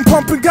 The work I'm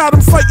pumping got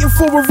them fighting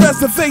for a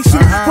reservation.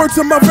 Word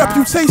to my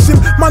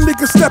reputation, my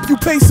niggas step you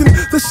pacing.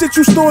 The shit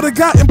you snorted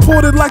got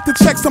imported like the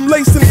checks I'm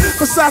lacing.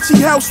 Versace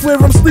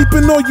houseware, I'm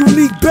sleeping on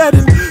unique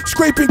bedding.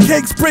 Scraping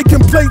cakes, breaking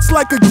plates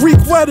like a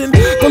Greek wedding.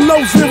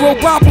 Below zero,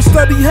 Bible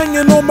study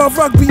hanging on my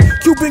rugby.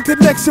 Cuban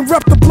connection,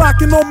 rep the block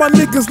and all my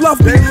niggas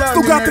love me.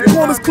 Still got the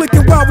corners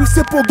clicking while we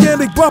sip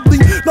organic bubbly.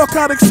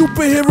 Narcotic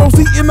superheroes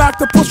eating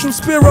octopus from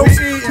Spiros.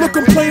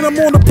 Looking plain, I'm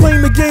on the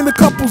plane to gain a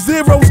couple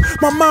zeros.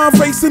 My mind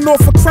racing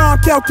off a crime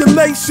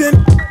calculation.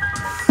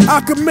 I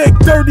can make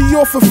 30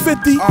 off of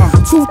 50.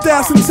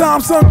 2,000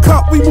 times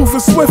uncut, we moving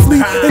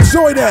swiftly.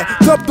 Enjoy that,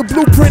 dub the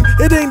blueprint,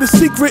 it ain't a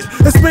secret.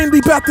 It's mainly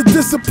about the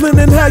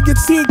discipline and how your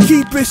team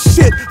keep it.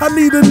 Shit, I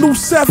need a new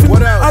 7,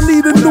 I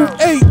need a new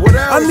 8,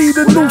 I need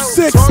a new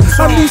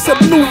 6, I need some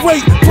new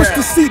weight. Push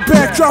the seat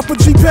back, drop a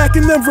G pack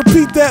and then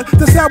repeat that.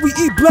 That's how we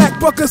eat black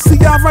buckers, see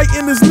I right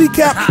in his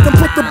kneecap. Then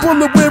put the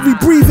bullet where we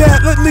breathe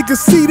at, let niggas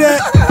see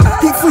that.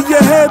 Heat for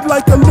your head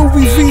like a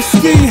Louis V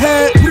ski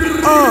hat.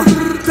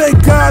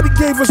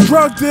 gave us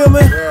drug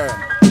dealing.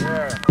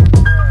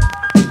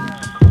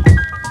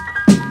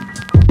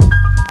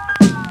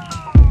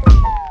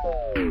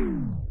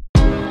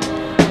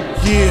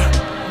 Yeah,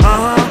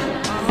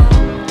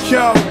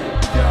 yo,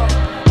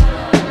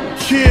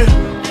 yeah.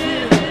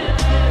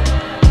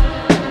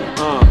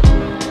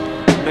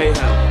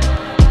 Meyhem,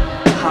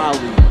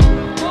 Holly,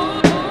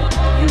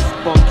 you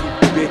funky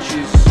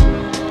bitches.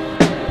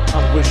 I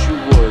wish you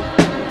would.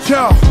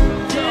 Yo,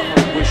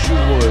 I wish you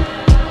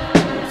would.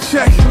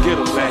 check it. Get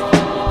 'em, man.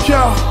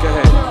 Yo, Go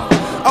ahead.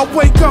 I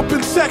wake up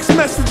in text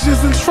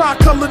messages and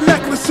tricolor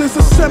necklaces.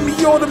 A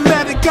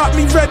semi-automatic got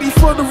me ready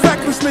for the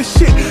recklessness.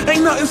 Shit,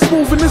 ain't nothing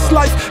smooth in this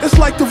life. It's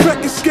like the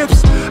record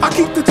skips. I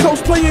keep the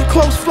toast playing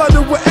close,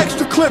 flooded with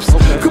extra clips.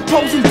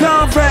 Composing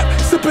down rap,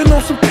 sipping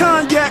on some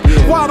cognac.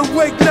 Wide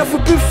awake, never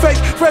been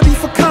fake. Ready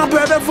for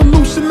combat,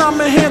 evolution.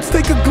 I'm enhanced.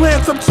 Take a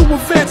glance, I'm too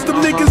advanced.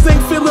 Them niggas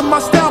ain't feeling my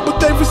style,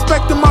 but they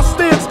respecting my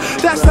stance.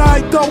 That's how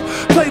I go.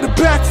 Play the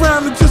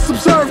background and just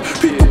observe.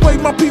 Peep the way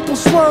my people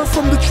swerve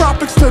from the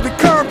tropics to the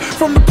curb.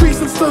 From the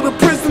precincts to the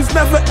prisons,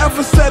 never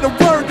ever said a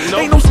word.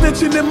 Ain't no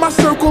snitching in my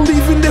circle,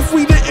 even if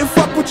we didn't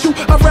fuck with you.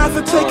 I'd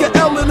rather take an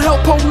L and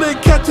help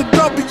Poland catch a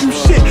W.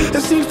 Shit,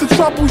 it seems to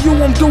trouble you,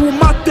 I'm doing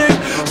my thing.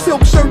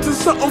 Silk shirts and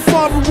something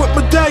foreign with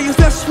medallions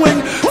that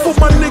swing. For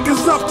my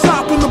niggas up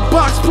top in the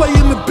box,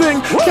 playing the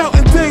bing.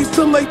 Counting days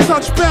till they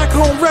touch back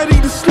home, ready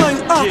to sling.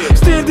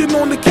 Standing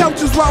on the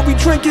couches while we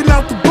drinking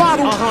out the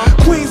bottle.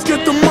 Queens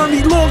get the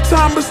money, long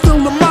time but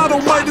still the motto.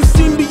 Might have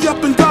seen me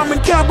up in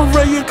Diamond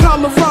Cabaret in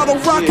Colorado,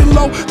 rocking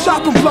low,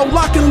 chop and blow,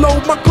 lock and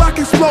load, my Glock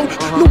explode.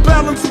 New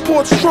Balance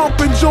supports Trump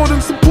and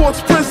Jordan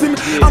supports prison.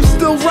 I'm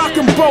still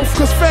rocking both,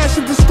 cause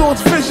fashion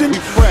distorts vision.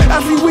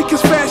 Every week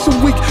is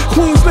fashion week.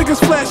 Queens niggas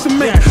flashing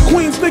mink.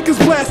 Queens niggas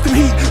blasting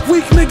heat.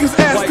 Weak niggas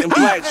ass White to and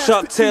black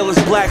Chuck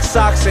Taylor's black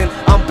socks and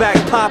I'm back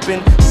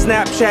popping.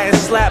 Snapchat and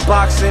slap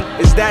boxing.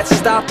 Is that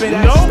stopping?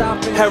 No.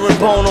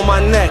 Herringbone on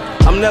my neck.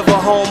 I'm never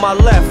home, I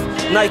left.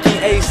 Nike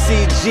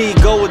ACG,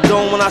 go a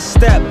dome when I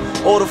step.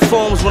 All the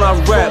foams when I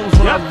rap.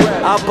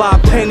 I buy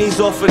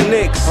pennies off of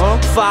Knicks.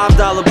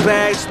 $5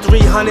 bags,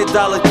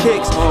 $300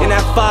 kicks. In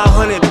that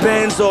 500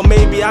 Benz, or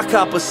maybe I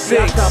cop a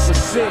 6.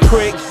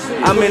 Prick,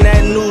 I'm in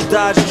that new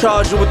Dodge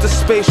Charger with the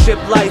spaceship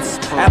lights.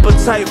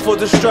 Appetite for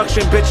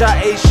destruction, bitch,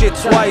 I ate shit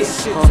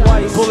twice.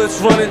 Bullets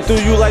running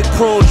through you like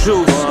prune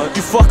juice.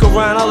 You fuck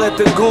around, I let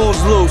the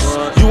goons loose.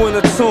 You in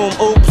the tomb,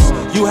 oops.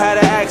 You had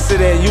an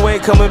accident, you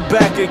ain't coming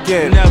back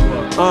again.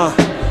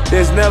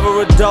 There's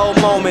never a dull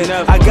moment.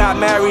 I got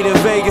married in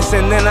Vegas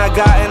and then I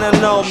got an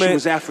annulment. She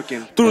was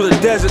African. Through the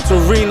desert to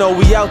Reno,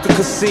 we out the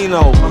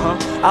casino.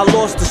 I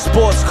lost the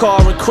sports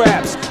car and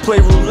craps. Play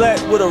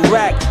roulette with a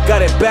rack,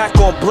 got it back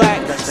on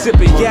black.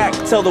 Sipping yak,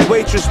 tell the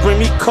waitress bring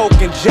me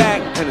Coke and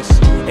Jack.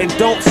 And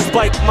don't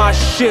spike my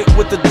shit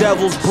with the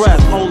devil's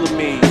breath.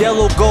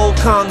 Yellow gold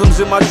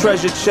condoms in my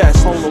treasure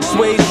chest.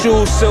 Suede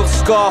shoes, silk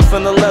scarf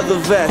and a leather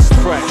vest.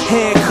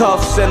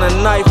 Handcuffs and a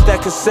knife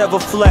that can sever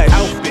flesh.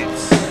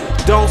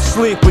 Don't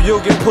sleep or you'll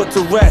get put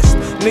to rest.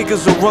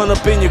 Niggas will run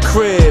up in your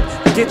crib,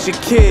 get your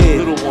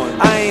kid.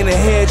 I ain't a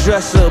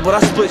hairdresser, but I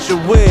split your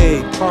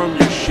wig. Perm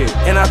your shit.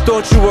 And I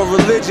thought you were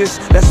religious,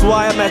 that's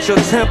why I'm at your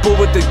temple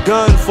with the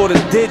gun for the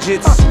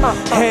digits.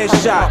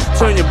 Headshot,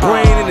 turn your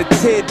brain into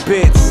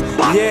tidbits.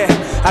 Yeah,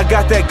 I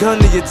got that gun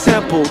to your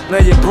temple. Now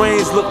your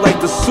brains look like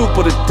the soup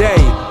of the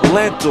day.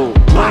 Lentil.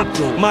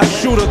 My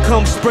shooter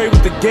comes spray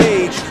with the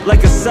gauge,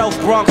 like a South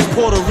Bronx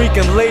Puerto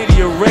Rican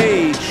lady of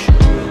rage.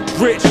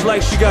 Rich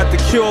like she got the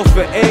cure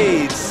for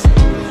AIDS.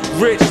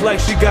 Rich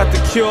like she got the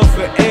cure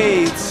for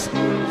AIDS.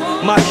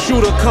 My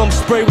shooter comes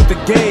spray with the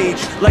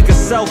gauge, like a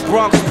South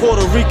Bronx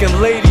Puerto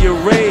Rican lady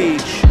of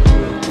rage.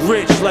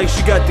 Rich like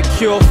she got the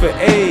cure for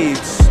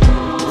AIDS.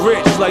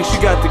 Rich like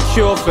she got the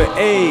cure for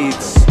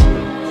AIDS.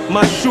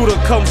 My shooter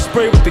comes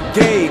spray with the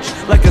gauge,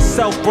 like a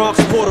South Bronx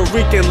Puerto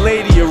Rican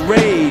lady of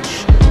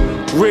rage.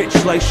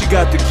 Rich like she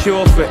got the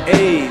cure for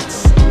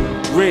AIDS.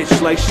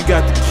 Rich like she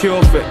got the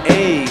cure for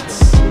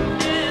AIDS.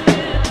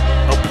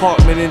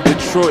 Apartment in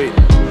Detroit,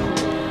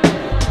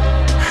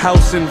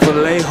 house in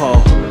Vallejo.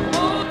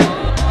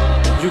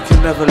 You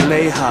can never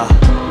lay her.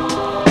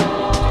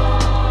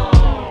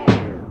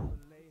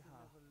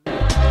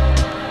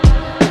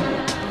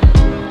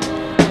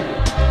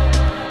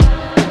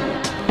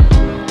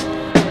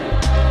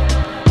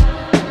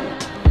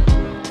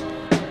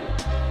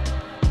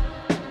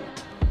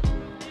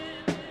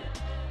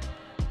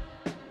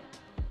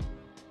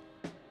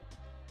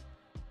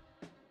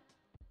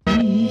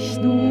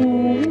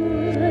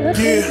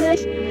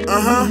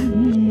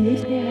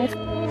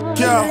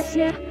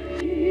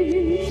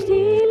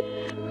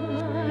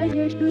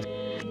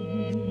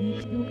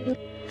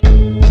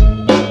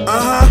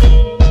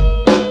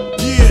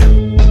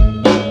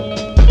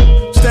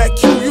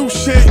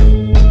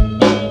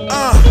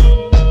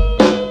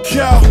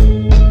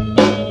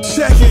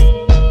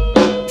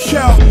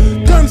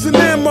 Guns and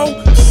ammo,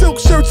 silk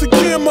shirts and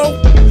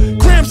camo,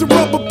 grams and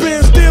rubber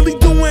bands, daily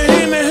doing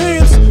hand in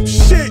hands.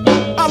 Shit,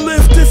 I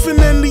live different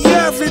than the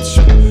average.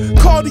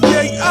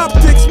 Cartier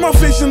optics, my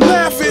vision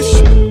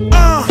lavish.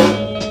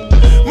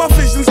 My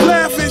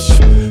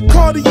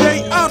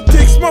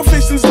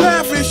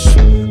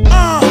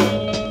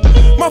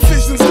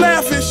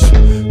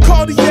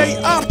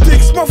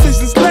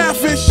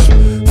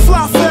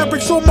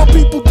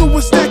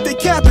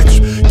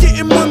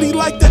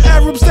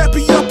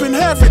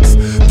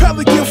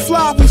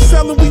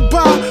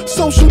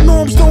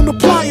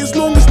multiply as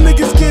long as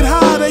niggas get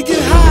high, they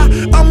get high.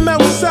 I'm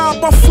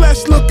outside, my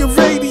flesh looking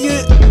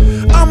radiant.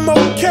 I'm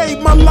okay,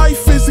 my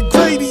life is a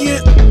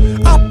gradient.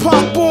 I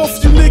pop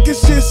off, you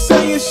niggas just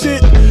saying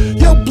shit.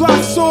 Yo,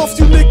 blocks off,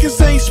 you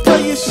niggas ain't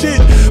spraying shit.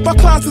 My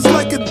closet's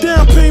like a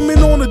down payment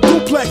on a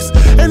duplex.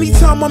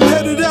 Anytime I'm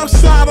headed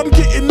outside, I'm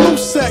getting new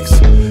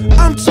sex.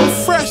 I'm too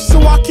fresh, so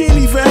I can't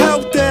even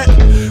help that.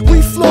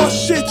 We floor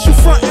shit, you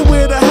frontin'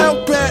 where the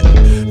help at.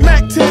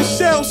 Mac 10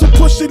 shells will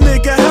push a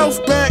nigga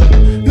health back.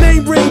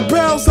 Name ring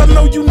bells, I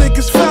know you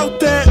niggas felt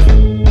that.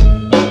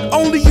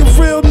 Only a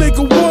real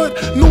nigga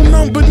would. New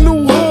number,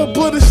 new hood,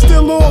 but it's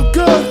still all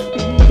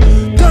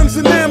good. Guns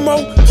and ammo,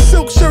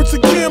 silk shirts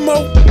and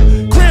camo.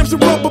 Grams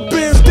of rubber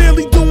bands,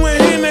 daily doing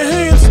hand in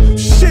hands.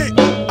 Shit,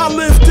 I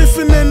live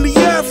different than the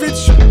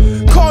average.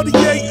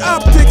 Cartier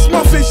optics,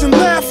 my vision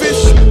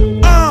lavish.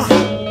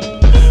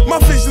 My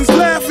vision's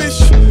lavish.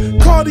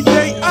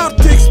 Cartier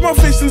optics, my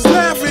vision's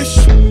lavish.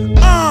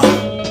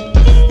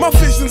 My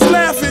vision's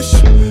lavish.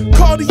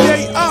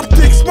 Cartier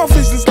optics, my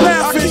vision's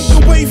lavish. I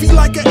keep it wavy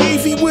like an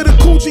AV with a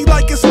Coogi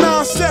like it's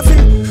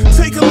 9-7.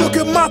 Take a look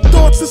at my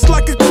thoughts, it's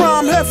like a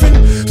crime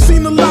heaven.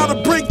 Seen a lot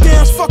of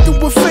breakdowns, fucking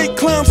with fake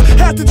clowns.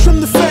 Had to trim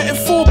the fat and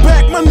fall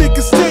back, my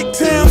niggas take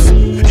towns.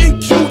 In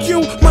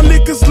QU, my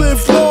niggas live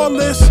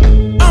flawless.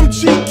 I'm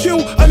GQ,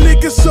 a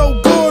nigga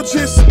so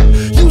gorgeous.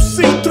 You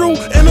see through,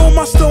 and all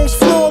my stones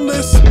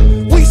flawless.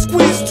 We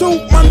squeeze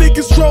too, my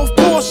niggas drove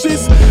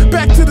Porsches.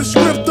 Back to the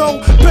script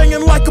though,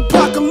 banging like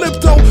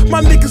Apocalypto.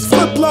 My niggas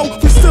flip low,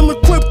 we still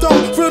equipped though.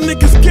 Real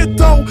niggas get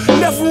though,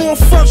 never on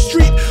Front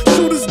Street.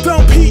 Shooters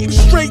dump heat and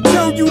straight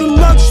tell you to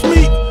lunch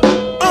meat.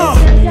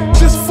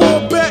 Just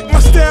fall back, my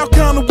style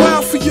kinda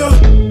wild for ya.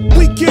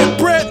 We get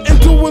bread and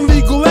do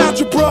illegal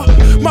algebra.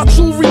 My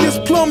jewelry is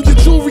plum, your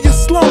jewelry is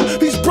slum.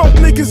 These broke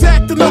niggas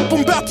acting up,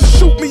 I'm about to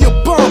shoot me a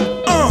bum.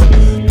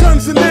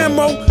 Guns and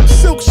ammo,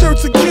 silk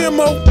shirts and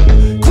camo.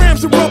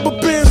 Grams of rubber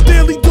bands,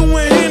 daily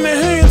doing hand in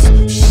hands.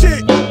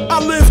 Shit, I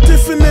live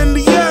different than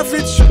the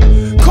average.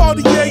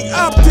 Cartier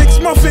optics,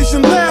 my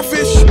vision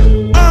lavish.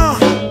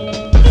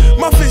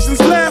 My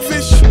vision's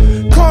lavish.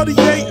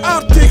 Cartier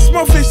optics,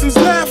 my vision's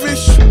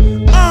lavish.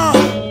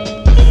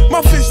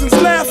 My vision's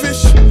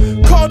lavish.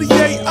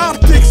 Cartier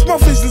optics, my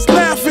vision's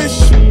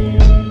lavish.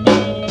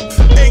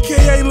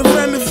 AKA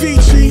Lavender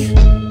Vici.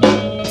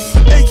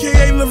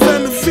 AKA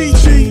Lavender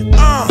Vici.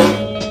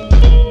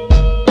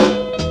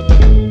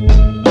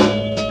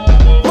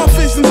 My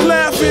vision's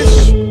lavish.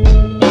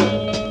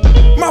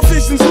 My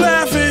vision's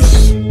lavish.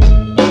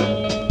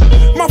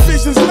 My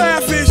vision's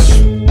lavish.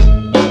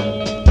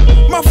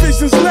 My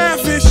vision's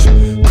lavish.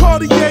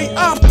 Cartier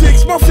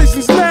optics, my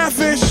vision's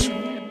lavish.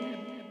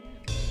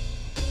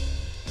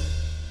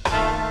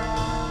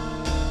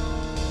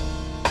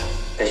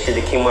 That shit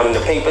that came out in the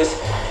papers,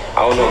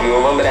 I don't know if you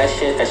remember that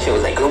shit. That shit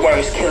was like the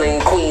worst killing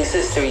in Queens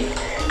history.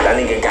 That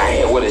nigga got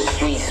hit with a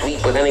street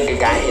sweep, but that nigga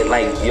got hit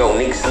like, yo,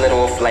 niggas let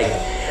off like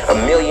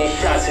 1 million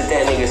shots at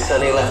that nigga,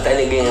 son. They left that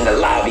nigga in the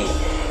lobby.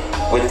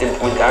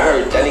 I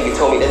heard that nigga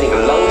told me that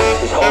nigga lungs,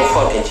 his whole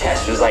fucking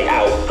chest was like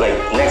out, like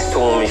next to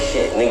him and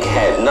shit. Nigga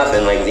had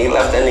nothing, like they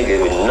left that nigga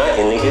with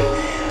nothing, nigga.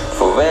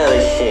 For real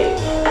and shit.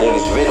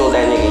 Niggas riddled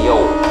that nigga,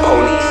 yo.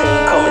 Police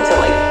ain't coming till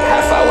like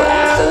half hour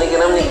after,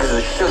 nigga. Them niggas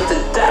was shook to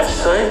death,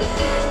 son.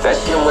 That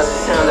shit must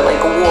have sounded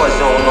like a war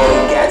zone, all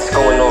them gats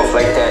going off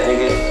like that,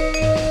 nigga.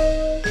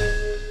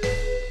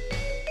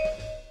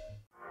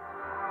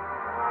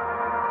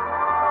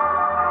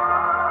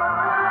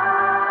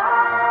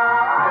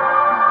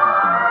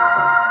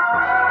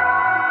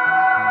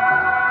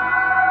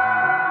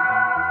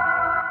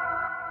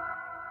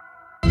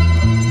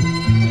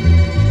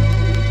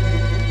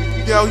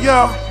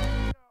 Yo,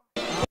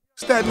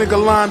 it's that nigga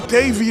Lon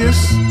Davius.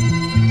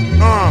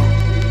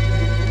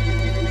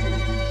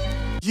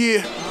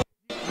 Yeah.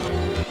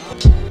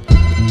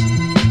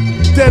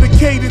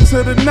 Dedicated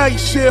to the night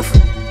shift.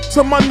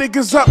 To my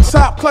niggas up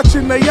top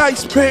clutching they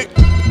ice pick.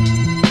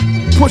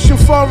 Pushing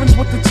foreigns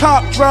with the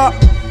top drop.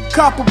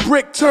 Copper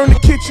brick turn the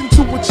kitchen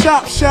to a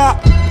chop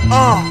shop.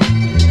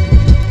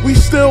 We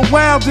still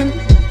wildin'.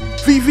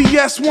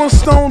 VVS 1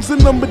 stones in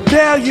the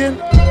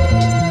medallion.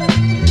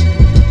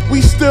 We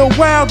still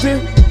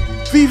wildin'.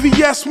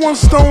 VVS 1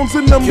 stones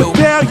in the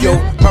medallion.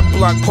 Yo, my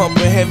block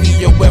pumping heavy,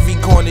 yo, every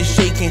corner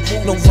shaking.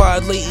 No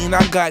violating,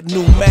 I got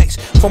new Max.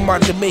 For my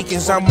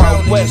Jamaicans, I'm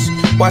out west.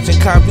 Watching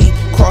Kyrie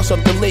cross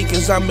up the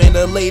Lakers, I'm in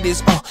the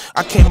latest.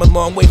 I came a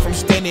long way from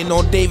standing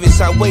on Davis,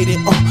 I waited.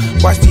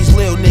 Watch these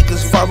little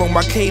niggas follow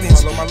my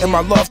cadence. And my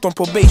loft on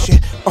probation.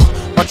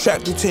 My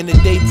trap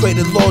lieutenant, they pray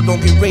the Lord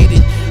don't get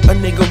raided. A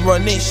nigga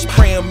run in,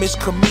 spray him,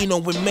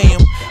 Elcamino with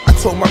Meyhem. I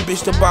told my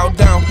bitch to bow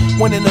down,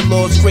 one in the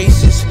Lord's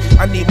graces.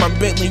 I need my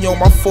Bentley on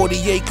my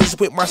 40 acres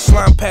with my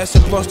slime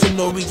passing blunts to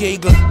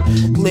Noriega.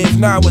 Live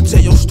now and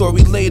tell your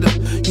story later.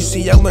 You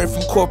see, I learned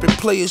from corporate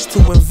players to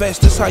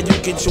invest. That's how you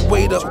get your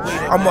weight up.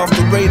 I'm off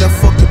the radar,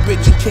 fuck the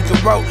bitch and kick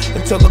her out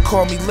until they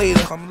call me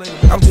later.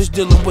 I'm just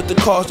dealing with the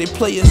cars they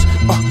play us.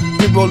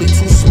 They rolling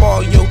too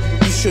small, yo.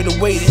 You should've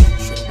waited.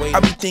 I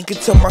be thinking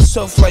to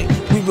myself like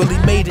we really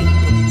made it.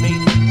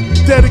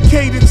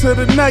 Dedicated to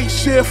the night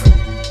shift.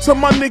 To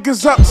my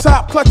niggas up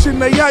top clutching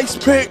they ice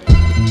pick.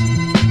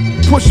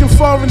 Pushing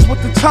foreigns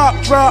with the top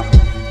drop.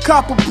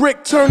 Copper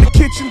brick turn the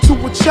kitchen to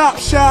a chop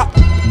shop.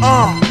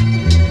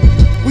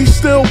 We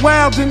still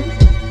wildin'.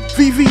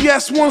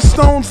 VVS 1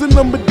 stones in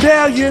the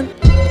medallion.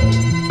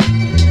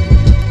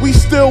 We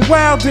still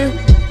wildin'.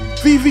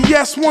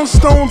 VVS 1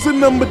 stones in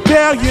the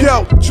medallion.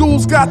 Yo,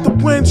 Jules got the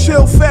wind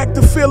chill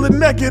factor, feeling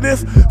negative.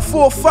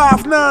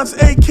 459s,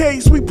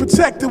 AKs we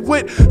protected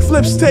with.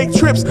 Flips take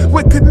trips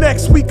with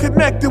connects we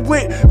connected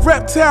with.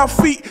 Reptile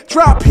feet,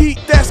 drop heat,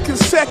 that's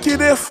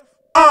consecutive.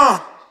 I'm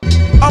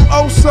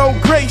oh so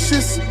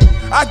gracious.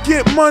 I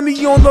get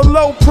money on a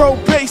low pro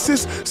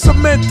basis.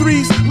 Cement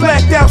threes,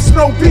 blacked out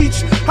Snow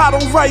Beach. I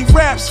don't write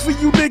raps for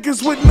you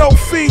niggas with no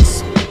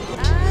feats.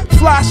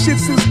 Fly shit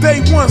since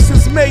day one,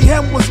 since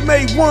Meyhem was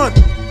May 1.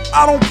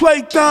 I don't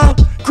play dumb,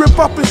 grip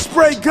up and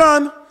spray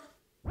gun.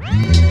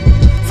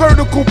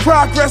 Vertical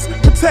progress,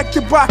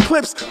 protected by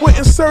clips with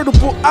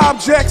insertable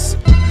objects.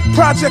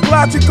 Project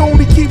logic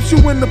only keeps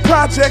you in the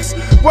projects.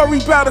 Worry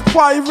about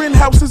acquiring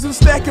houses and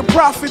stacking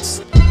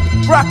profits.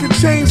 Rocking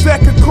chains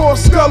that could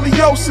cause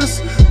scoliosis.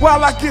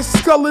 While I get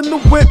skull in the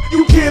whip,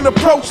 you can't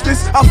approach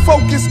this. I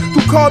focus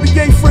through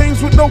Cartier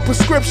frames with no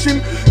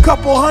prescription.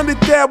 Couple hundred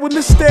dab in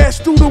the stash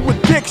due to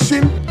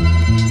addiction.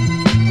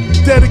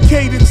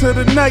 Dedicated to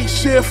the night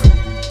shift.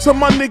 To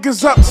my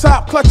niggas up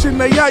top clutching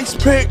they ice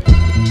pick.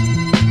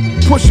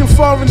 Pushing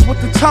foreigns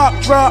with the top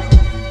drop.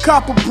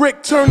 Copper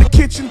brick turn the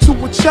kitchen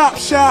to a chop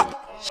shop.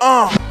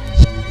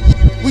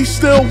 We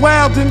still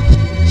wildin'.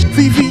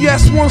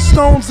 VVS 1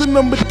 stones in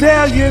the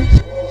medallion.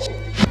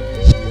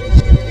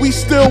 We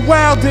still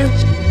wildin'.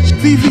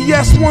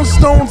 VVS 1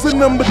 stones in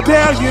the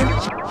medallion.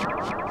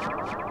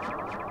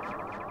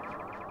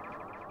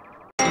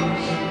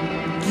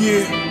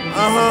 Yeah,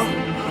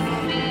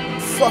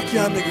 fuck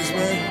y'all niggas,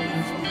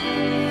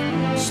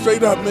 man.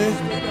 Straight up, man.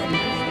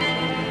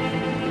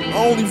 I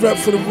only rap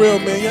for the real,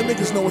 man. Y'all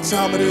niggas know what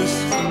time it is.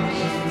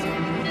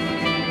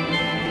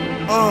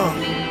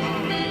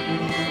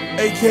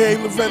 AKA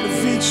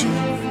Vladimir.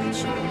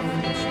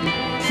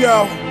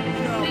 Yo.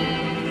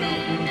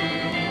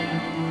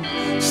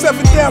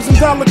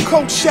 $7,000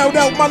 coat, shout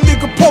out my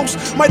nigga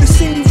Post. Might have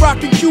seen me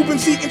rocking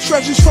Cubans, eating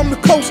treasures from the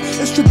coast.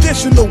 It's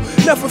traditional,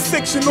 never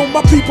fictional,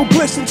 my people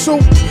glisten too.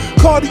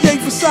 Cartier,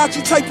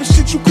 Versace type of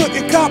shit you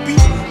couldn't copy.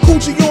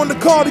 Gucci on the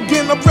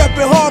cardigan, I'm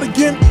rapping hard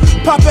again.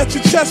 Pop at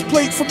your chest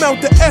plate from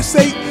out the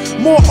S8.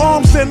 More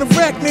arms than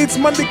arachnids,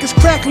 my niggas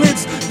crack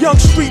lids. Young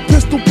street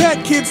pistol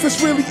pack kids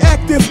that's really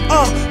active.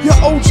 Your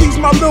OG's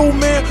my little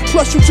man,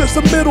 plus you just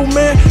a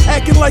middleman.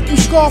 Acting like you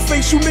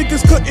Scarface, you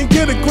niggas couldn't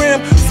get a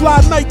gram.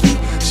 Fly Nike,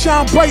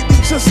 shine brightly,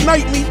 just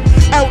night me.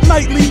 Out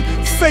nightly,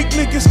 fake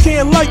niggas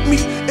can't like me.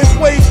 If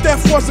wave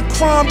theft was a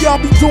crime, y'all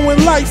be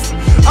doing life.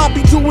 I'll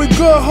be doing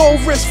good, whole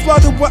wrist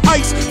flooded with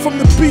ice. From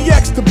the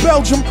BX to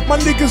Belgium, my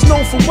niggas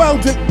known for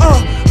welding.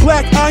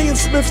 Black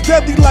ironsmiths,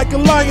 deadly like a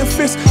lion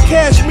fist.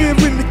 Cashmere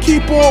in the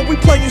keyboard, we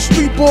playing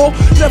street ball.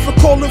 Never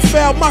calling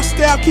foul, my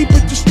style, keep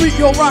it the street.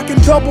 Yo, rocking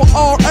double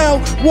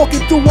RL,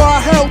 walking through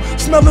our hell.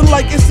 Smelling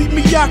like Issey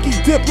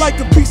Miyake, dip like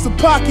a piece of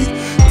Pocky.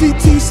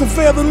 DT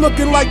surveilling,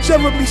 looking like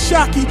Jeremy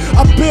Shockey.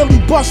 I barely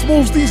bust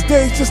moves these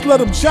days, just let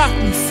them jock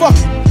me, fuck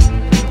it.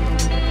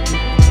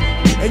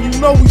 And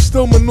you know we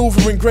still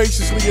maneuvering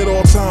graciously at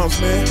all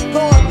times, man.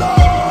 Lord.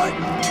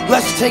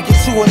 Let's take it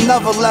to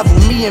another level.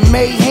 Me and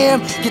Meyhem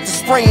get to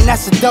spraying,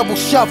 that's a double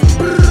shovel.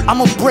 I'm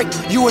a brick,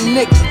 you a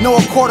nick, no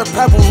a quarter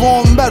pebble,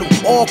 long metal,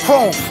 all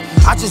chrome.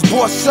 I just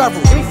bought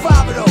several. Give me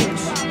 5 of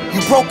those.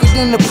 You broke it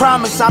in the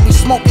promise. I be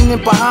smoking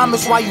in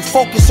Bahamas while you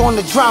focus on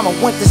the drama.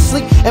 Went to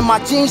sleep in my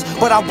jeans,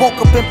 but I woke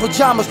up in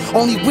pajamas.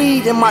 Only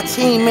weed in my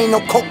team, ain't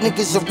no coke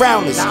niggas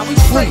around us. Now we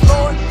free.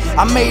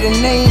 I made a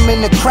name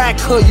in the crack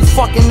hood. You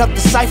fucking up the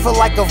cypher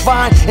like a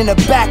vine in the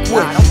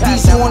backwood.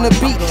 Diesel on the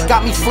beat,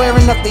 got me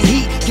flaring up the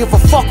heat. Give a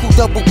fuck who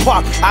double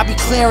park, I be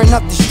clearing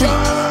up the street.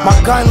 My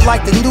gun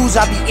like the news,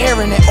 I be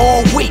airing it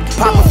all week.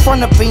 Pop a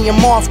front up in your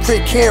mom's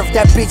crib, care if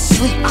that bitch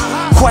sleep.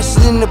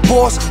 Questioning the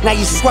boss, now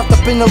you swept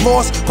up in the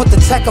loss. Put the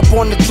tech up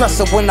on the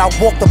dresser when I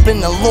walked up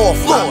in the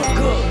loft.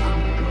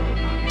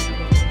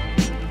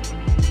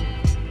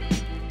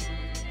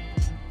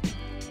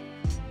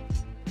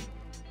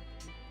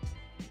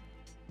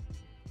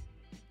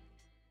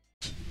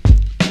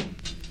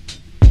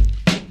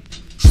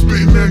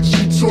 Spitting that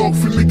G-talk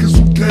for niggas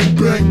who gang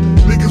bang,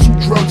 niggas who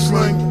drug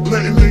slang,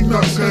 letting they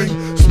nuts hang.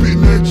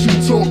 Spitting that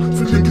G-talk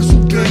for niggas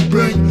who gang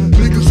bang,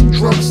 niggas who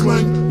drug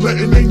slang,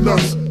 letting they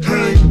nuts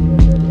hang.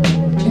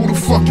 Who the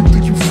fuck you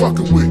think you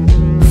fucking with?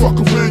 Fuck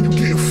around, you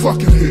getting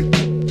fucking hit.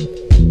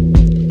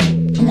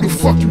 Who the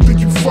fuck you think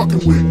you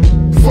fucking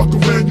with? Fuck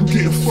around, you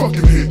getting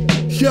fucking hit.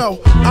 Yo,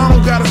 I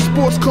don't got a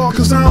sports car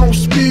cause I don't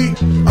speed.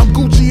 I'm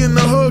Gucci in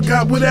the hood,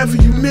 got whatever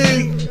you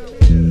need.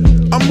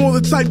 I'm more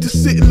the type to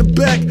sit in the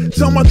back,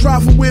 tell my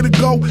driver where to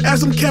go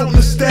as I'm counting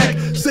the stack.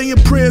 Saying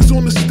prayers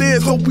on the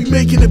stairs, hope we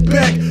making it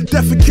back.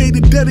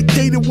 Defecated,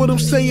 dedicated, what I'm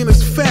saying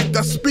is fact,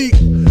 I speak.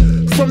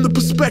 from the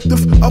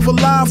perspective of a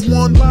live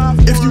one.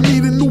 If you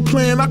need a new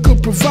plan, I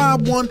could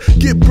provide one.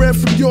 Get bread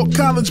from York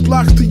College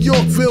blocks to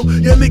Yorkville.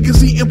 Yeah,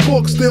 niggas eating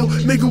pork still.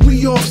 Nigga,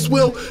 we off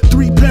swill.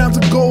 3 pounds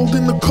of gold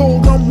in the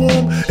cold, I'm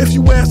warm. If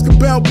you ask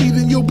about me,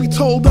 then you'll be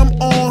told I'm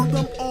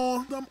on.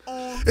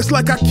 It's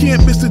like I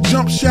can't miss a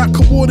jump shot,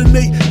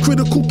 coordinate,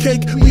 critical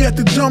cake, we at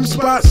the jump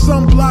spot,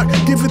 sunblock,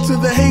 give it to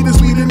the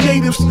haters, we the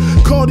natives,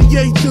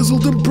 Cartier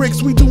chiseled them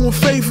bricks, we doing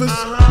favors.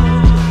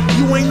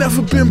 You ain't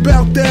never been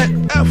bout that,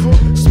 ever.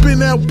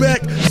 Spin out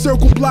back,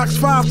 circle blocks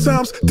 5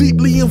 times,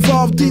 deeply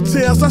involved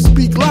details, I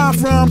speak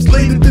live rhymes,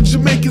 late at the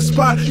Jamaican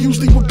spot,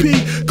 usually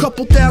repeat,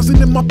 couple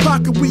thousand in my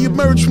pocket, we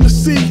emerge from the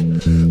sea.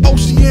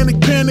 Oceanic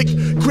panic,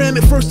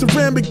 granite first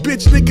ceramic,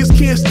 bitch niggas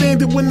can't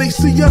stand it when they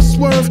see us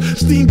swerve.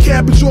 Steam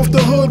cabbage off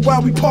the hood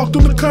while we parked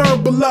on the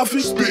curb,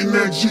 beloved. Spitting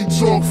that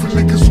G-talk for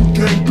niggas who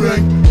gang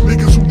bang,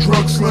 niggas who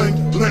drug slang,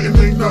 letting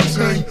they nuts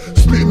hang.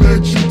 Spitting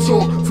that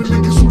G-talk for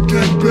niggas who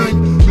gang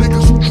bang,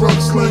 niggas who drug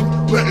slang,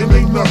 letting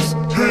they nuts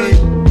hang.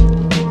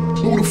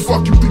 Who the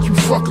fuck you think you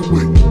fucking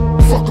with?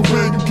 Fuck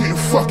around, you getting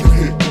fucking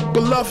hit,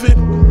 beloved.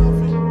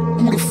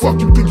 Who the fuck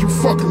you think you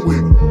fucking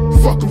with?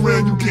 Fuck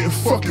around, you getting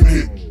fucking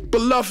hit,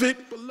 beloved.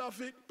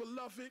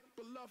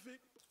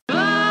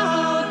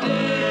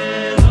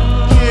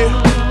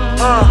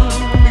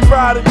 We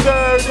riding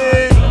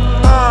dirty,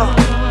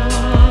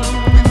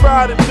 we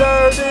riding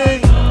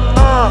dirty,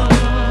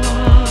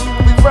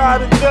 we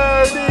riding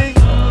dirty.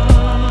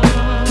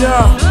 Yo,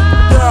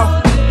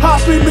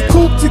 hop in the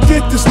coupe to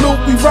get this loot.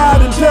 We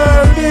riding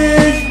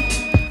dirty,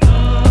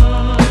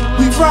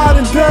 we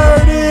riding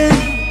dirty,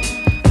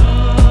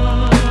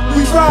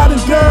 we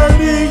riding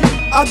dirty.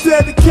 I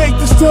dedicate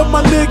this to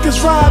my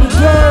niggas riding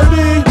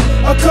dirty.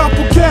 A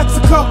couple cats,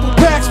 a couple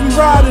packs, we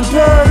riding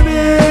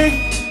dirty.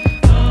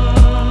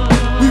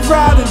 We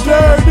riding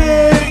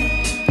dirty.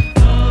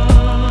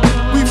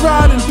 We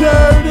riding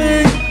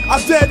dirty.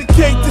 I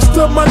dedicate this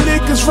to my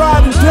niggas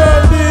riding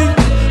dirty.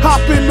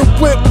 Hop in the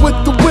whip with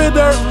the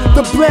winner,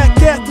 the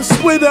black at the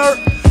splitter.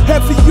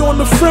 Heavy on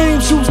the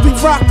frames, usually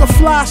rock a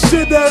fly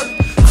shitter.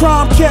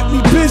 Crime kept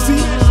me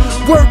busy,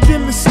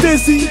 working the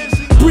stizzy.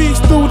 Breeze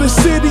through the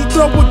city,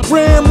 throw a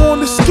gram on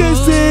the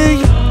skizzy.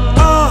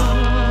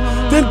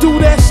 Then do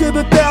that shit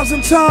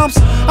 1,000 times.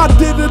 I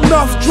did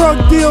enough drug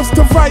deals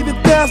to write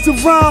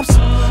 1,000 rhymes.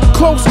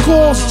 Close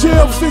calls,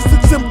 jail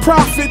visits, and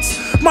profits.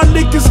 My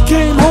niggas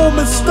came home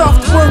and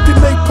stuffed work in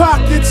their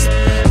pockets.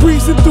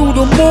 Breezing through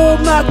the mall,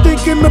 not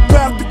thinking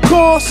about the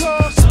cost.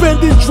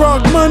 Spending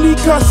drug money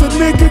cause a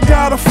nigga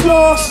got a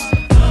floss.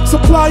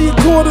 Supplying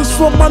quarters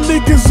for my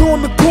niggas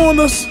on the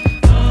corners.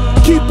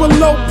 Keep a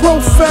low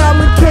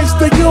profile in case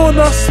they on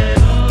us.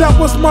 That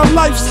was my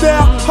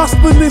lifestyle,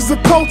 hustling is a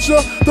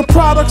culture. The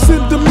product's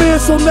in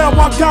demand, so now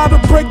I gotta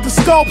break the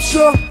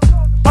sculpture.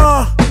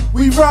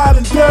 We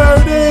riding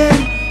dirty,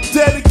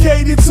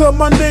 dedicated to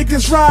my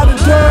niggas riding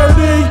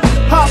dirty.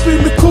 Hop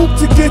in the coupe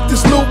to get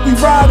this loot, we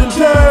riding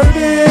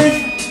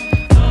dirty.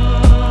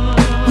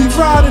 We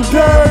riding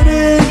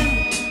dirty.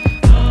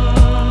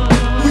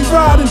 We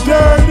riding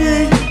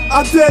dirty.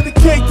 I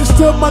dedicate this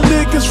to my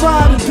niggas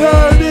riding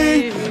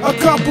dirty. A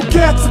couple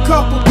cats, a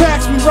couple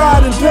packs, we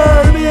riding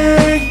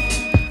dirty.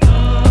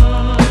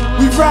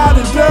 We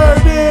riding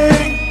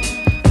dirty.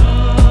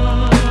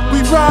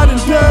 We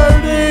riding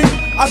dirty.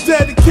 I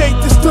dedicate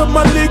this to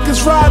my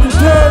niggas riding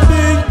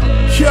dirty.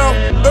 Yo,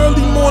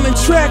 early morning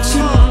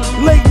traction,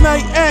 late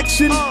night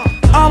action.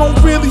 I don't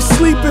really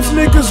sleep if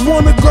niggas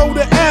wanna go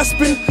to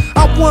Aspen.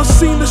 I once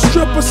seen a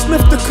stripper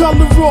sniff the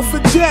color off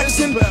of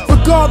Jackson.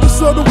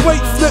 Regardless of the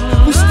weight flip,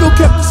 we still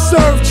kept the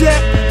serve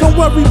jack. Don't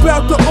worry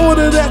about the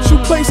order that you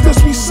placed,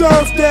 cause we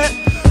served that.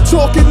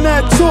 Talking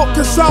that talk,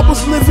 cause I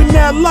was living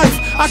that life.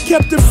 I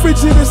kept it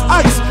frigid as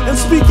ice, and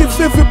speaking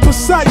vivid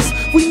precise.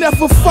 We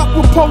never fuck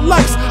with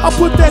police, I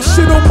put that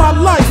shit on my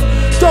life.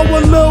 Throw a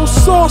little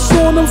sauce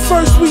on them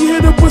first, we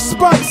hit it with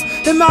spice.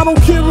 And I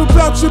don't care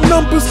about your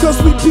numbers,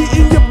 cause we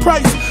beating your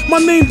price. My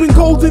name been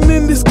golden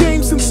in this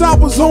game since I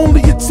was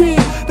only a teen.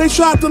 They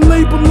tried to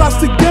label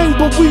us a gang,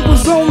 but we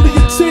was only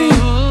a team.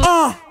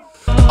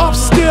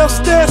 Upscale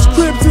stash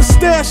cribs and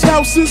stash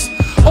houses.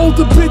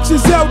 Older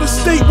bitches out of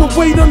state with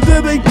weight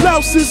under they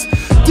blouses.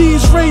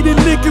 These raiding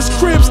niggas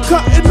cribs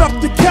cutting up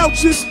the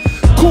couches.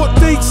 Court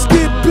dates,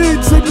 skid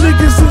bids, and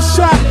niggas in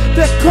shot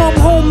that come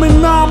home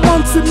in 9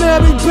 months and now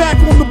they back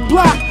on the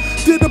block.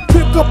 Did a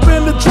pickup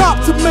and a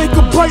drop to make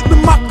a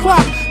brighten my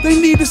clock. They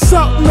needed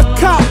something to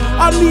cop,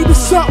 I needed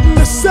something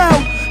to sell.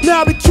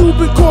 Now the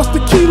Cuban cost a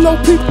kilo,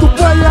 peep the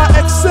way I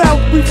excel.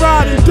 We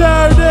riding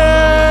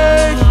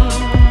dirty.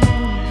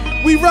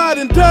 We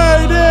riding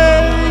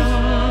dirty.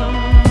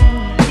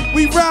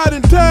 We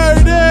riding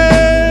dirty.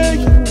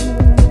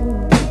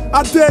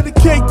 I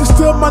dedicate this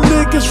to my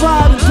niggas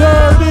riding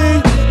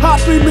dirty.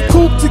 Hop in the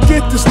coupe to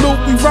get this loot,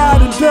 we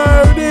riding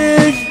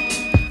dirty.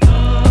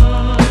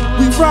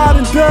 We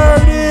riding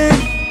dirty.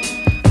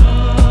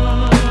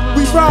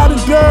 We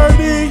riding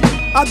dirty.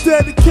 I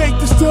dedicate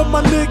this to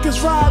my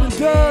niggas riding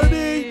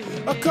dirty.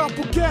 A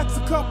couple cats, a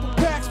couple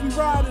packs, we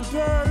riding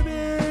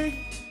dirty.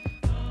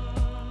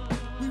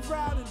 We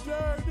riding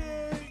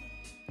dirty.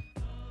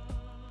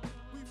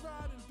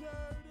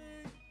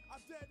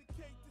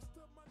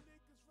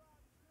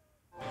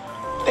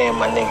 Damn,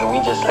 my nigga,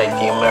 we just like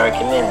the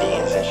American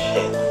Indians and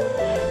shit.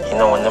 You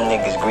know, when them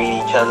niggas greet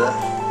each other,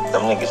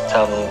 them niggas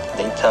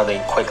tell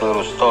their quick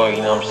little story,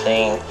 you know what I'm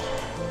saying?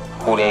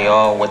 Who they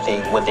are, what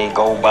they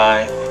go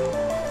by, you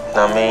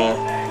know what I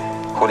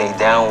mean? Who they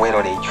down with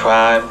or they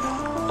tribe,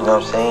 you know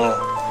what I'm saying?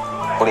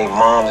 Who they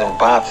moms and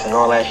bops and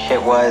all that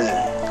shit was.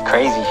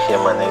 Crazy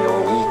shit, my nigga.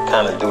 We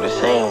kind of do the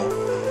same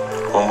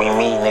when we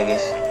meet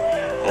niggas.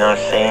 You know what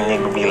I'm saying?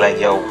 Niggas be like,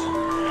 yo,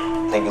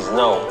 niggas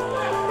know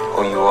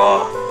who you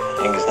are.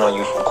 Niggas know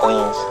you from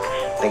Queens.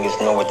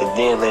 Niggas know what the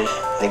deal is.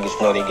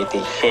 Niggas know they get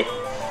their shit.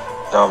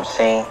 You know what I'm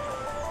saying?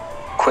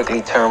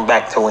 Quickly turn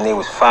back to when they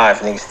was 5.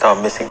 Niggas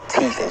start missing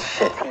teeth and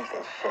shit.